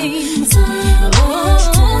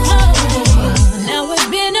 Now it's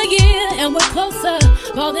been a year and we're closer,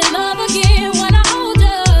 fall in love again when I hold you. I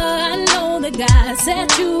know that God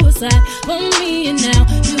set you aside for me, and now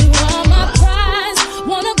you are my prize.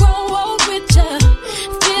 Wanna grow old with you,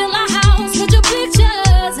 fill our house with your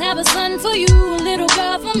pictures, have a son for you, a little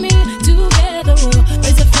girl for me. Together we'll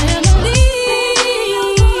raise a family.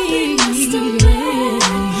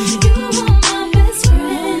 You are my best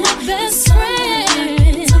friend, my best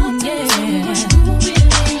friend. Yeah.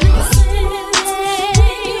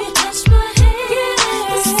 You touch my hand,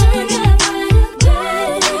 the sun got brighter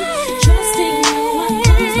then. Trusting you, I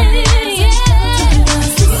close my eyes and felt it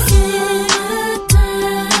was the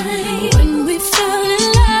summertime. When we fell in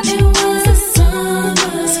love, it was the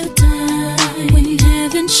summertime. When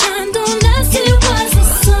heaven shined on us, it was the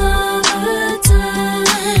summertime.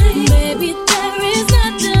 Baby, there is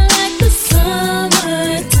nothing like the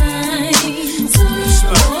summertime. I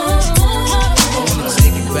wanna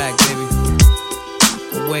take it back, baby.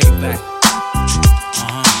 Way back.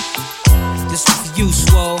 This one for you,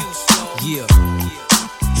 Swole. Yeah.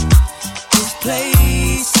 This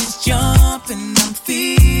place is jumping, I'm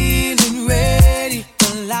feeling ready.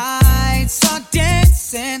 The lights are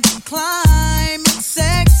dancing, climate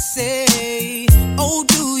sexy. Oh,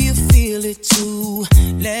 do you feel it too?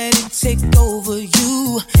 Let it take over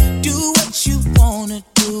you. Do what you wanna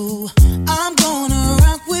do. I'm gonna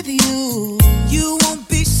rock with you. You won't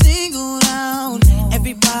be singled out.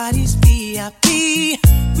 Everybody's VIP.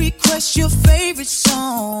 Request your favorite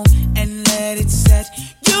song and let it set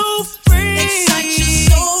you free. Excite your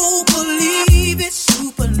soul, believe it's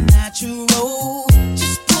supernatural.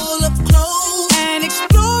 Just pull up close and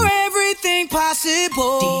explore everything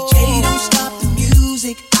possible. DJ, don't stop the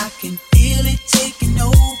music. I can feel it taking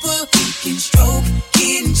over. We can stroke,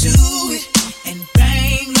 get into it, and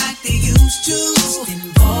bang like they used to. Just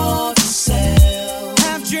involve yourself.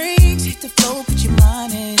 Have drinks, hit the floor, put your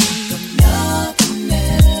mind at ease. Nothing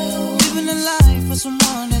else. Living a life for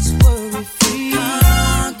someone that's worry-free.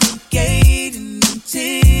 Congregating,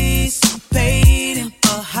 anticipating a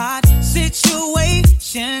hot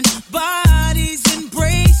situation. Bodies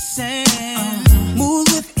embracing. Move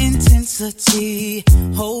with intensity.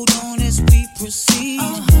 Hold on as we proceed.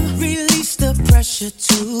 Release the pressure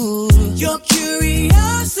to your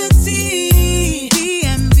curiosity. Be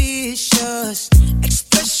ambitious.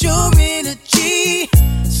 Express your energy.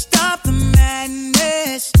 Stop the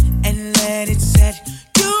madness and let it set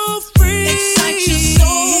you free. Excite your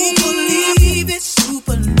soul, believe it's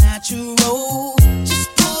supernatural. Just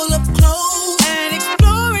pull up close and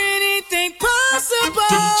explore anything possible.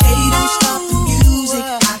 DJ, don't stop the music. I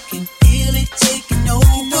can feel it taking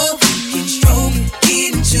over. We can stroke,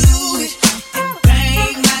 get into it, and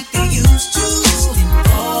bang like they used to. Just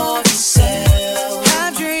involve yourself.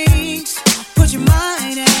 Have drinks, put your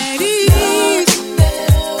mind at ease.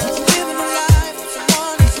 Living a life with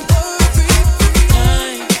someone who's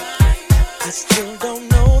worry-free. I still don't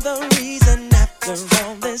know the reason after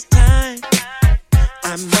all this time.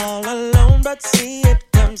 I'm all alone, but see it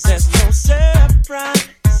comes as no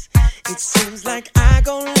surprise. It seems like I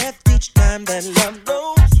go left each time that love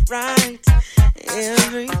goes right.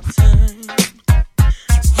 Every time,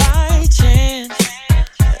 by chance,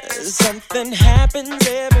 something happens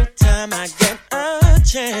every time I get a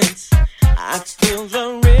chance. I feel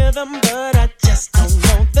the rhythm, but I just don't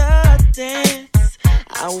know the dance.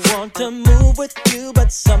 I want to move with you,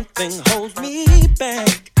 but something holds me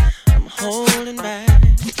back. I'm holding back.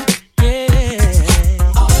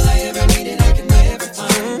 Yeah. All I ever needed, I can never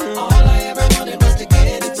find. All I ever wanted was to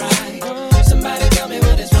get it right. Somebody tell me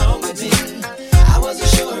what is wrong with me. I wasn't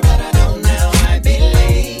sure, but I know now. I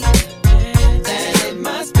believe that it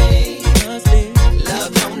must be.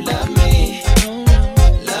 Love don't love me.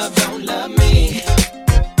 Love don't love me.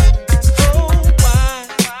 Oh, why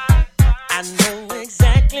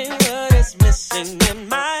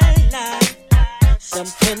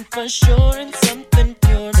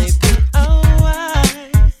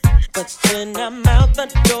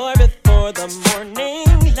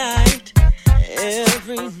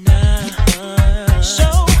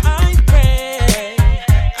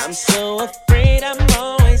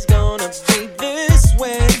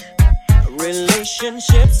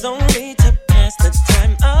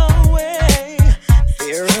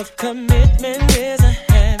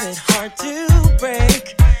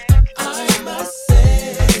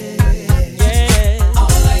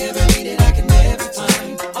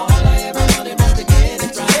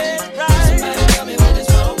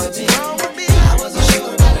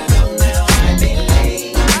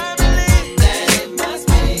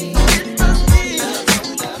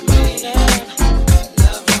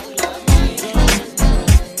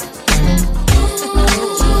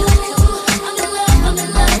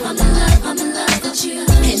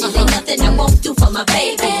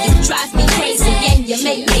baby. You drive me crazy and you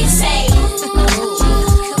make me say,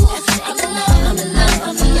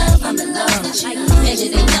 I'm in love with you. And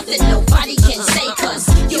it ain't nothing nobody can say, cause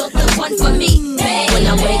you're the one for me, babe. When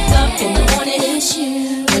I wake up in the morning, it's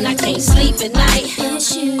you. When I can't sleep at night,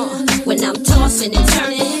 it's you. When I'm tossing and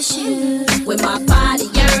turning, it's you. When my body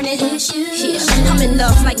yearning, it's you. Yeah, I'm in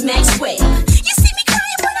love like Maxwell. You see me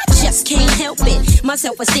crying when I just can't help it. My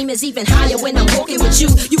self-esteem is even higher when I'm walking with you.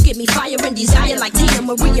 You give me fire and desire like Tina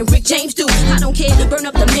Marie and Rick James do. I don't care, burn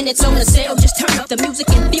up the minutes on the cell. Just turn up the music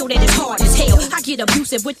and feel that it's hard as hell. I get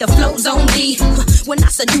abusive with the flows on D. When I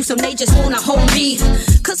seduce them, they just wanna hold me.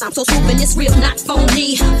 Cause I'm so smooth and it's real, not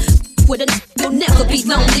phony. With a you'll never be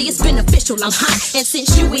lonely. It's beneficial, I'm hot. And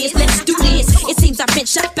since you is, let's do this. It seems I've been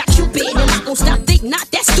shot back, you been. And I won't stop thinking, not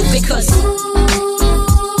that stupid, cause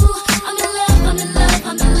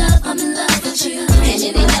I'm in love with you. And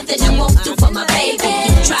it ain't nothing I won't do for my baby.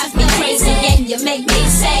 You drive me crazy and you make me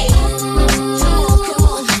say,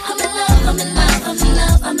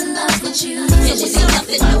 I'm in love with you. And it ain't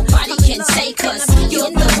nothing nobody can say, cause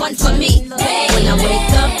you're the one for me, babe. When I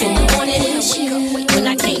wake up in the morning, it's you. When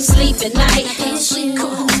I can't sleep at night, it's you.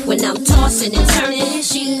 When I'm tossing and turning,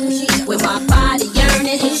 it's you. When my body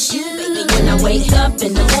yearning, it's you. When I wake up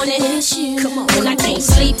in the morning, it's you. When I can't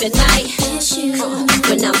sleep at night, it's you.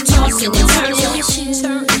 When I'm tossing and turning, it's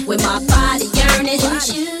you. When my body yearning,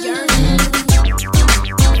 it's you.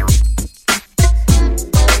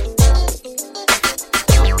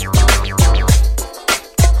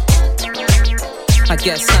 I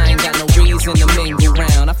guess I ain't got no reason to mingle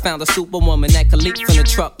round. I found a superwoman that could leap from the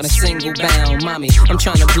truck in a single bound. Mommy, I'm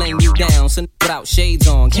trying to bling you down, so without shades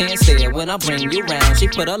on, can't stare when I bring you round. She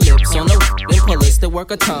put her lips on the and pull it to work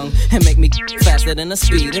her tongue and make me faster than a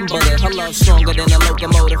speeding bullet. Her love stronger than a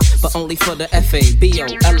locomotive, but only for the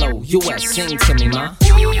FABOLOUS. Sing to me, ma.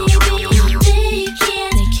 They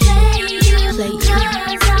can't play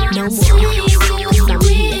you no more. I'm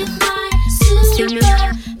here. See me?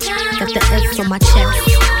 Got the F on my chest.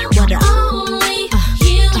 What up?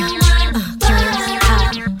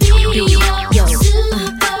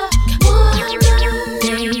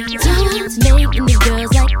 Making the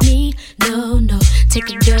girls like me. No, take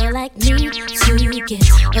a girl like me to get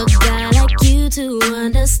a guy like you to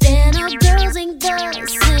understand. All girls ain't the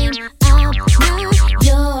same. I'm not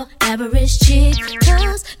your average chick,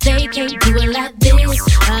 cause they can't do it like this.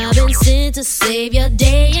 I've been sent to save your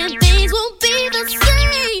day, and things won't be the same.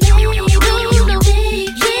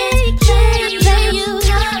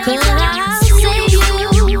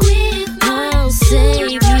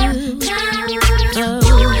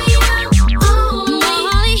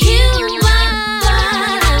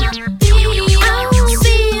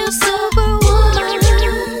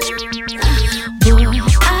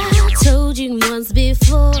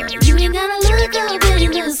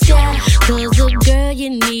 You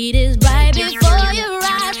need is right before your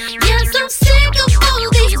eyes.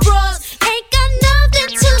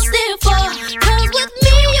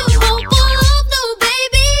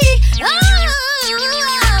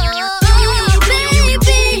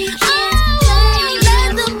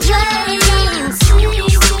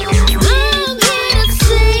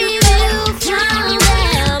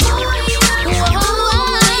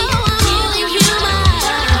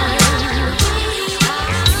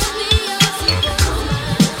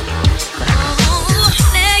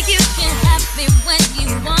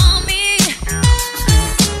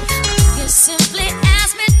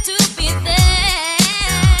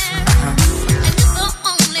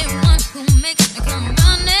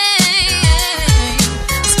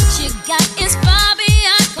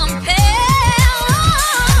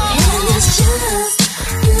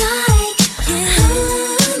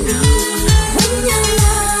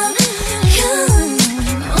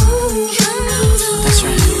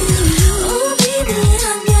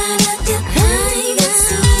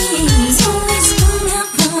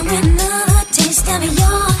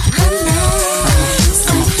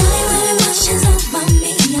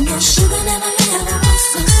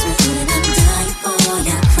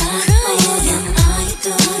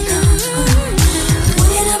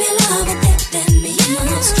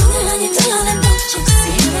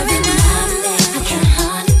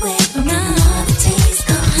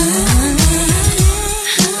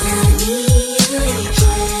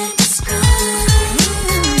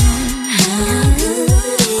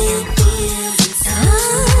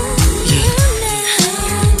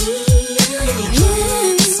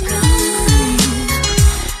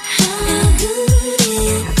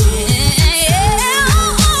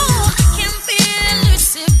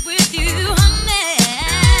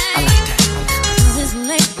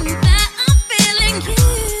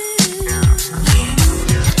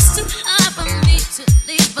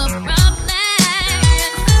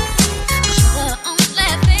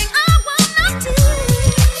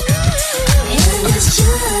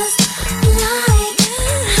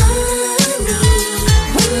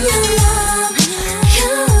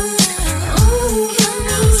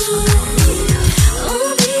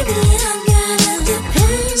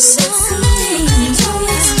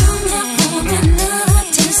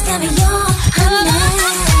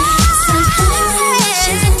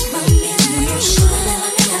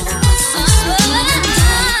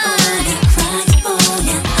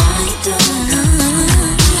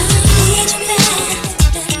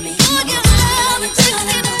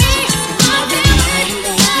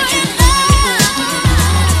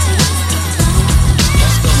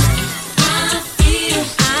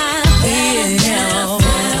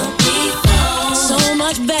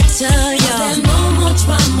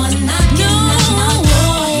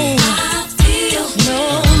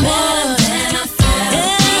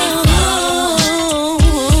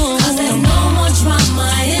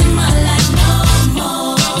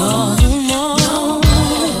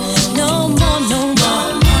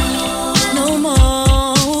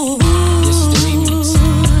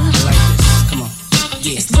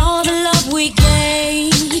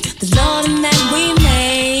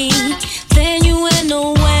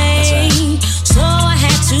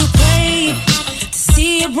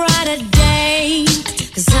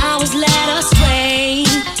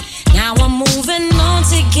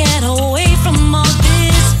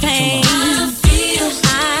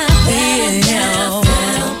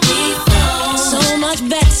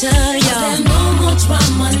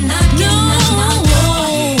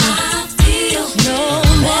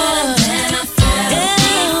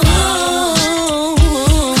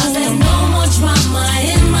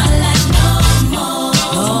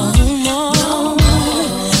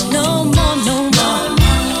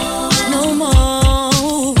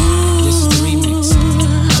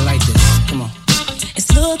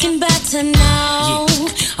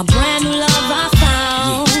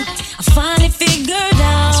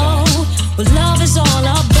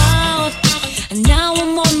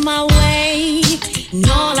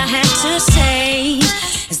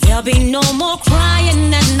 There'll be no more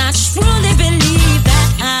crying, and I truly believe that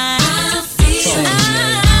I feel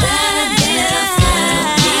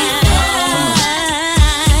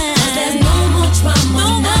there's no more drama,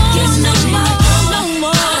 no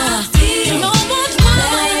more.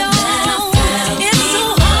 It's so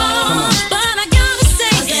hard, but I gotta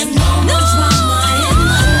say there's no more drama in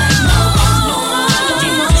my life.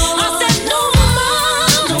 I said no more.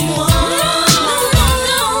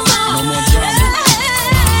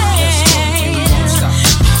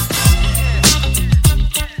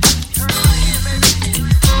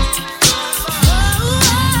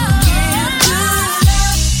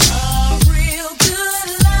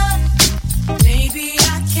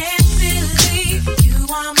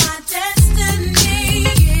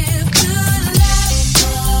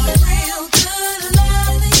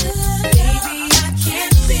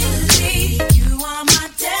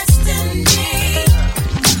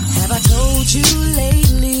 Have I told you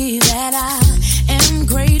lately that I am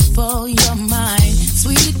grateful you're mine,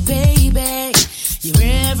 sweet baby? You're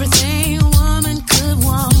everything a woman could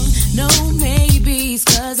want. No maybes,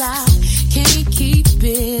 'cause I can't keep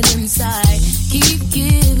it inside. Keep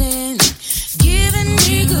giving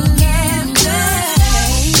me good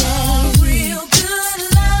love, real good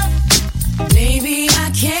love. Baby, I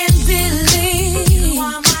can't believe you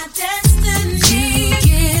are my destiny.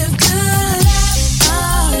 Give good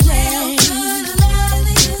love, real good love.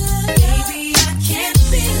 Baby, I can't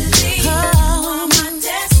believe you are my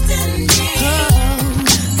destiny.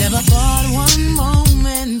 Never thought one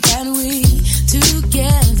moment that we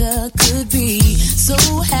together could be so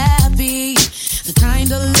happy. The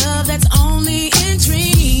kind of love that's only in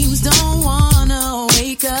dreams. Don't wanna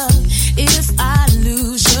wake up if I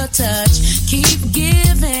lose your touch. Keep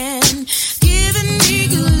giving me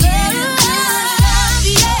good love,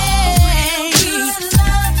 yeah.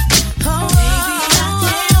 Oh,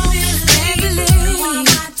 baby, you are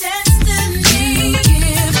my destiny.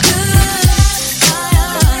 Give good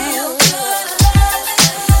love.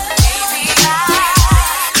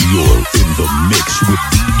 You're in the mix with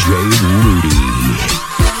DJ Rudy.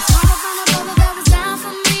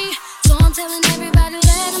 So I'm telling everybody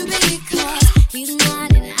let him be, 'cause he's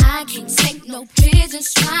mine and I can't take no business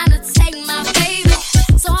trying to take my baby.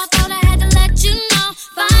 So I thought I had to let you know,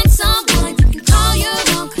 find someone you can call your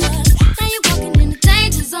own, 'cause now you're walking in the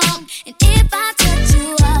danger zone, and if I touch you,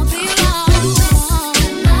 I'll be wrong.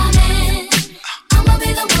 My man, I'ma be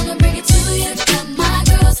the one to bring it to you. Got my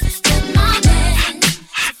girls, got my man.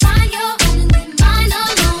 Find your own and leave mine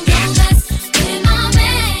alone. Don't mess with my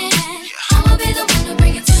man. I'ma be the one to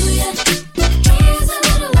bring it to you. Here's a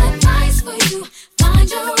little advice for you. Find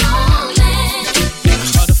your own man.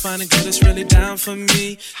 Hard to find a girl that's really down for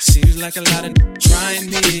me. Seems like a lot of trying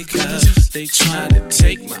me, 'cause they trying to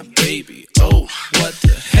take my baby. Oh, what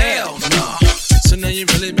the hell, no. So now you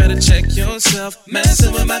really better check yourself.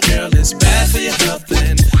 Messing with my girl is bad for your health,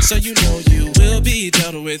 and so you know you will be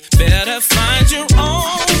dealt with. Better find your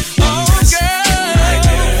own girl. My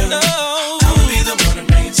girl, no. I'ma be the one to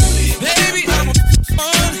bring it to you. Baby, I'm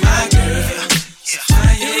my girl. So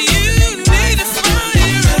find your own. You need to find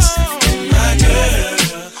your own. My girl,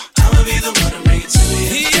 I'ma be the one to bring it to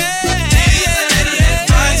you.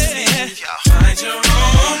 Find your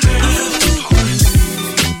own girl.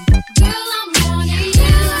 Girl, I'm wanting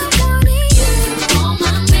you. You want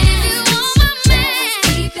my man.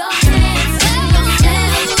 Keep your hands on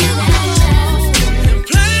yourself.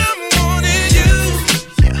 Play, I'm wanting you.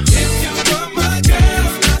 If you want my girl,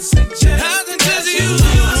 I suggest you.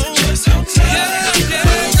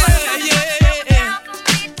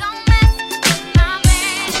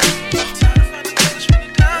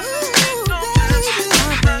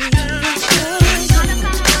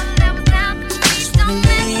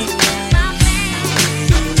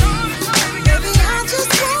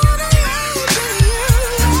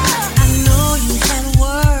 I know you had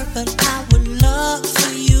work, but I would love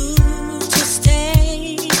for you to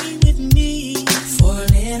stay with me for a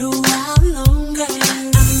little while longer.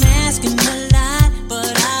 I'm asking a lot,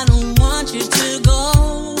 but I don't want you to go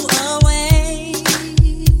away,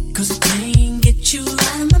 'cause I can't get you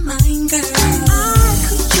out of my mind, girl. I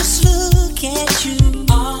could just look at you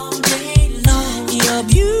all day long. Your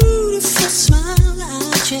beautiful smile,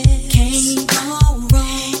 I just can't go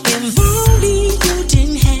wrong. If only you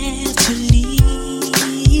didn't have to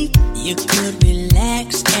leave, you could relax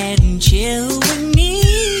and chill with me.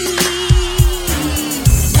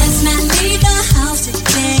 Let's not leave the house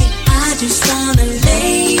today. I just wanna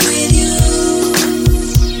lay with you,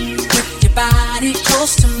 with your body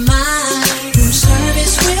close to mine. Room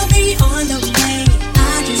service will be on the way.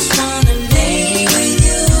 I just wanna lay with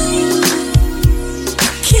you. I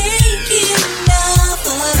can't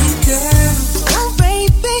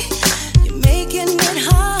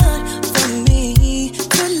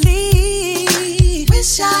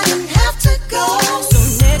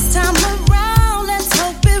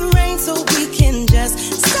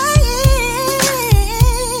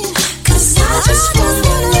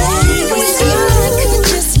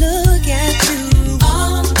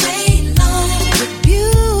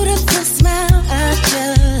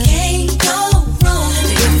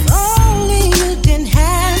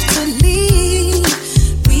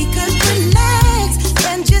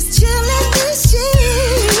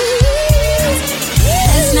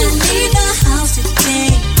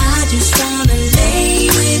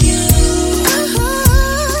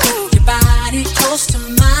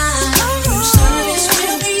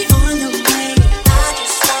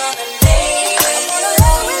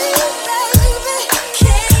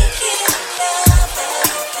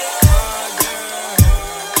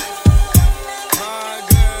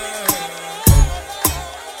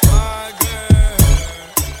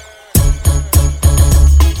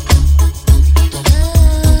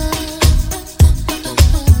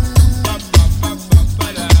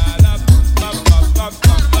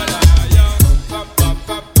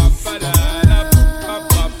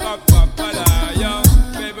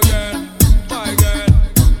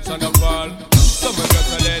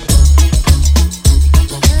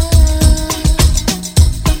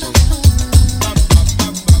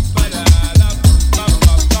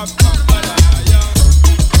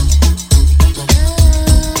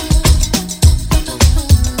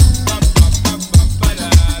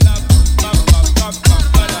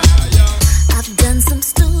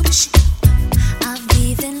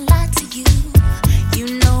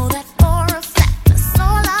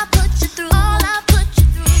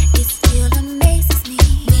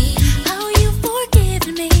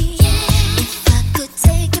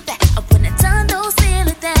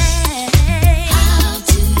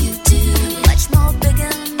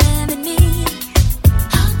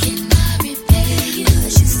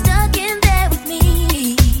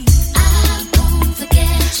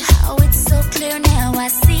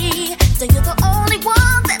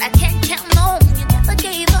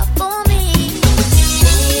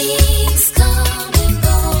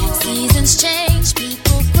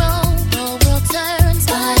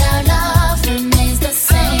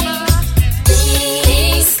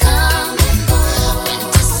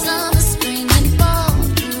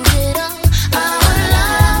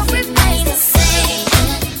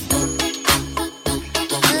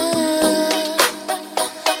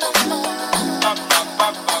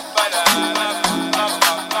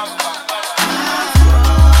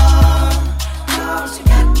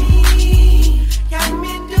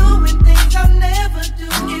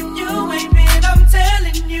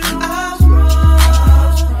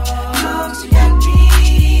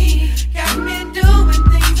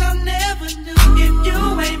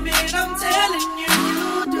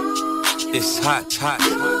hot.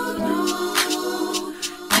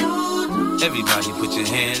 Everybody put your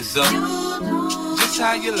hands up. Just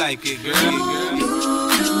how you like it, girl.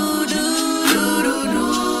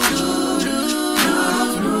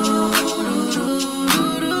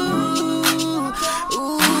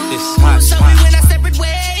 So we went our separate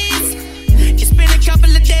ways. It's been a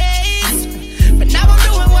couple of days, but now I'm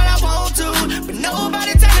doing what I want to. But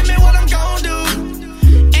nobody telling me what I'm gonna do.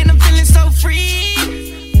 And I'm feeling so free,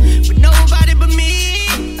 with nobody but me.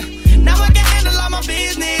 Now I can handle all my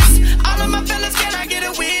business. All of my fellas, can I get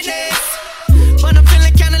a witness? But I'm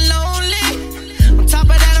feeling kinda lonely. On top of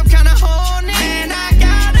that, I'm kinda horny. And I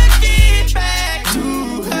gotta get back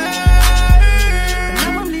to her. But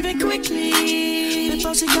now I'm leaving quickly.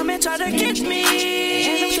 Before she come and try to get me,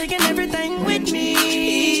 and I'm taking everything with me.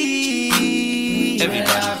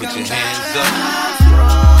 Everybody put your hands up.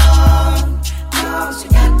 She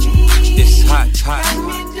got me. It's hot, hot. Got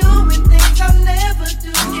me doing things I'll never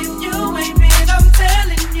do. If you ain't been, I'm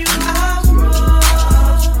telling you I'm wrong.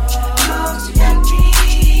 She got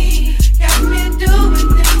me. Got me doing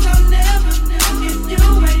things I'll never do. If you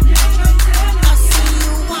ain't been, I'm telling you. I see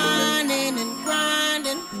you whining and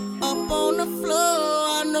grinding up on the floor.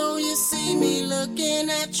 I know you see me looking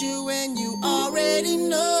at you, and you already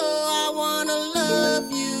know I wanna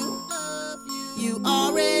love you. You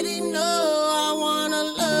already know I wanna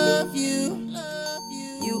love you.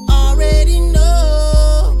 You already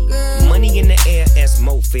know, girl. Money in the air as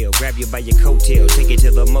Mofil. Grab you by your coattail, take it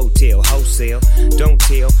to the motel, wholesale. Don't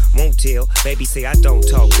tell, won't tell. Baby say I don't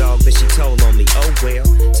talk, dog, but she told on me. Oh well,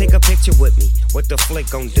 take a picture with me. What the flick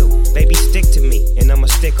gon' do? Baby, stick to me, and I'ma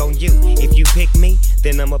stick on you. If you pick me,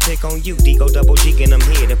 then I'ma pick on you. Digo double G, and I'm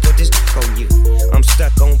here to put this on you. I'm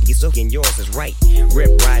stuck on you, and yours is right.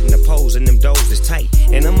 Rip riding the poles, and them doors is tight.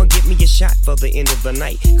 And I'ma get me a shot for the end of the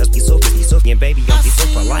night. Cause be so, and baby, don't be so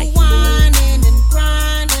polite. Whining and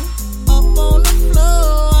grinding up on the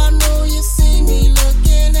floor. I know you see me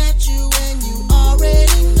looking at you, and you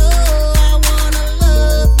already know I wanna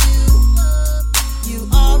love you. You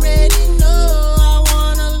already know I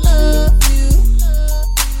wanna love you.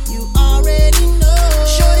 You already know.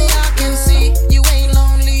 Shorty, I can see you ain't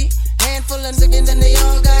lonely. Handful of niggas and they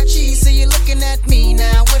all got cheese. See you looking at me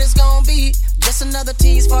now. What it's gonna be? Just another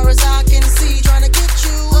tease, far as I can see. Trying to get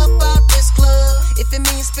you up out this club. If it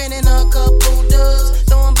means spending a couple dubs,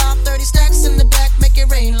 throwing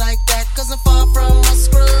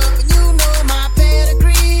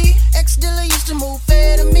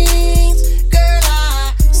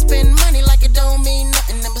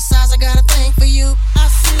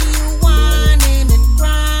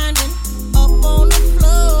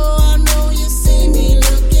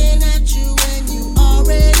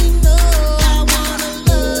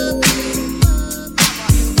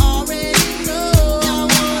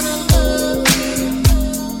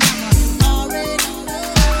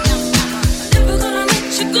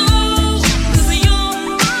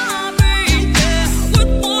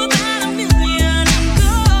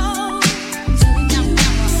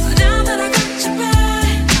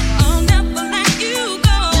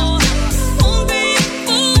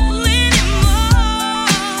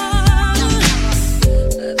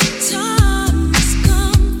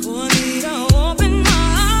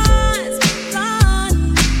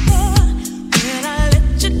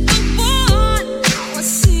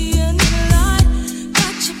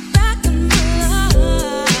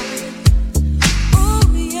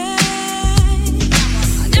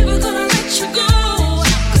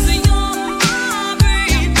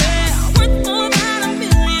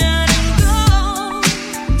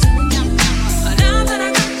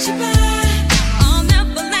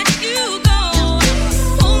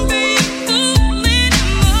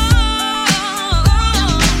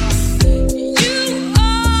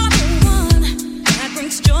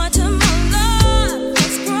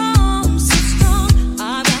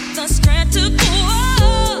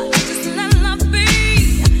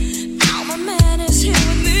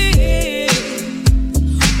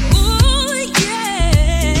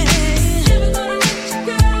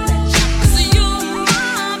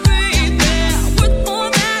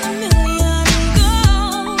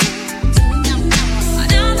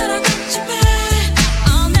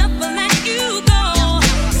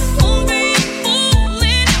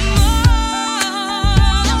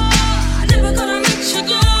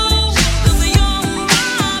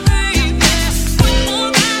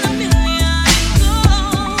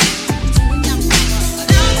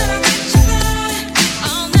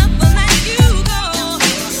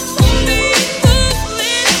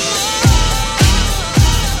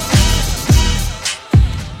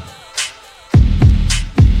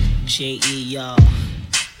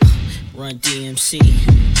Run DMC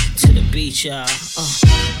to the beach, y'all.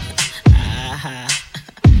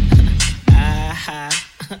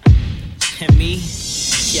 And me,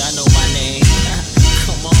 y'all know my name.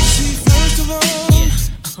 Come on. See, first of all,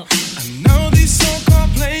 I know these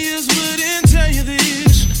so-called players wouldn't tell you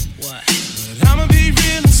this. What? But I'ma be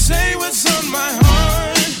real and say what's on my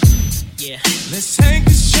heart. Yeah. Let's take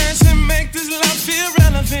this chance and make this love feel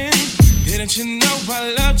relevant. Didn't you know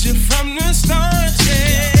I loved you from the start?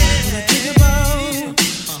 Yeah. When I think about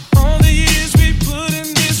all the years we put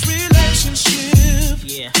in this relationship,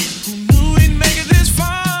 yeah. Who knew we'd make it this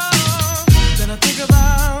far? Then I think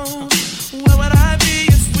about where would I be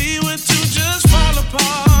if we were to just fall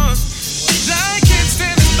apart? I can't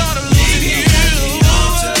stand the thought of losing you.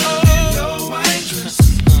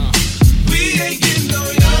 We ain't getting no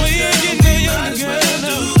younger. We ain't getting no younger,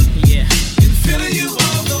 girl. Yeah. Feeling you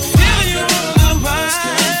all the while.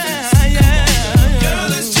 Girl,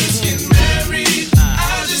 let's just get married.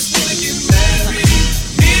 I just wanna get married.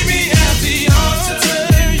 Meet me at the altar.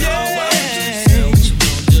 Yeah.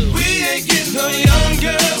 We ain't getting no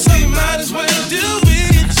younger, so you might as well do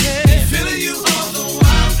it. Yeah. Feeling you all the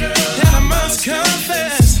while, girl. And I must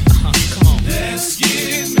confess. Come on. Let's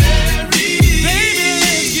get married. Baby,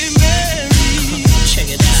 let's get married. Check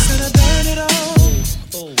it out. Said I've done it all.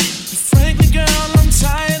 Frankly, girl, I'm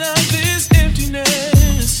tired of this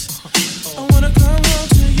emptiness. I wanna come home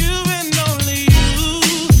to you and only you.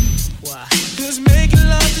 Why? 'Cause making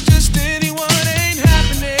love to just anyone ain't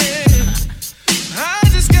happening. I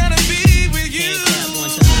just gotta be with you.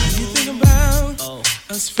 You think about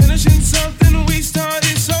us finishing something we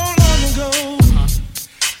started so long ago.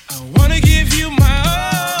 I wanna give you my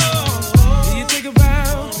all. Do you think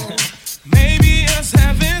about maybe us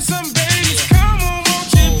having some babies? Come on,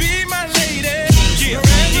 won't you be my lady? Yeah.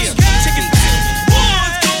 Check it out.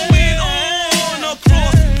 What's going on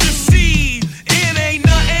across the sea? It ain't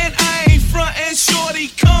nothing, I ain't frontin', shorty,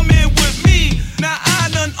 come in with me. Now I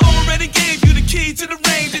done already gave you the key to the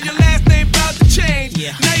range, and your last name about to change.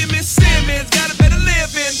 Yeah. Now you Miss Simmons, got a better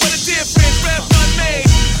living. What a difference, rap unmade.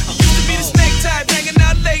 You used to be the snake type, hanging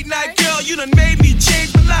out late night, girl. You done made me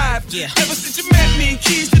change my life. Yeah. Ever since you met me,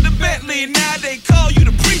 keys to the Bentley. Now they call you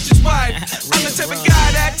the preacher's wife. I'm the type of guy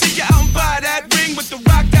that take you out and buy that ring with the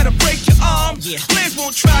rock that'll break your arm. Yeah. Players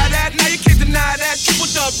won't try that. Now you can't deny that. Triple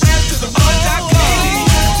dub rap to the bar.com.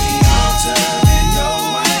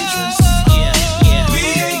 Yeah, yeah. We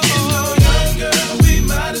ain't getting no younger. We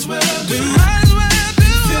might as well do it.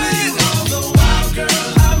 Feeling you all the while, girl.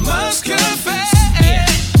 I must confess.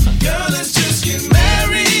 Girl, let's just get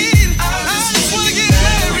married. I just wanna get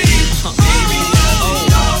married. Baby, on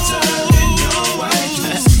the altar in your white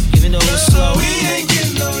dress. Even though it's slow. We ain't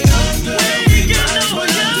getting no younger. We might as well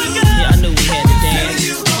do it. Yeah, I knew we had to dance. Feeling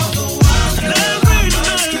you all the while, girl. I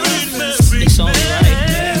must confess. It's only right.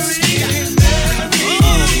 Let's get married.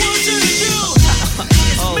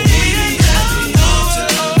 Oh. Baby, at the altar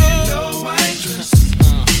in your white dress.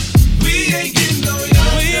 We ain't getting no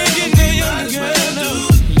younger. We ain't getting no younger, girl.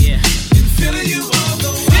 Yeah. Feeling you all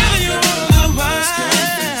the while.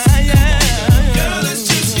 Girl, let's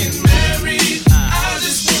just get married. I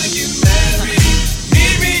just wanna get married.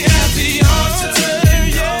 Meet me at the altar in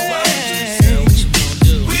your white dress.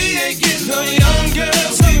 We ain't getting no younger,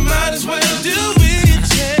 so you might as well do it.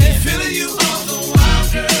 Yeah. Feeling you all the while,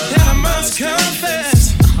 girl. And I must confess.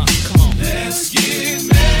 Come on. Let's get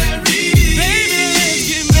married. Baby, let's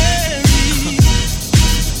get married.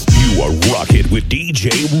 You are rocking with DJ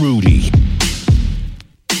Rudy.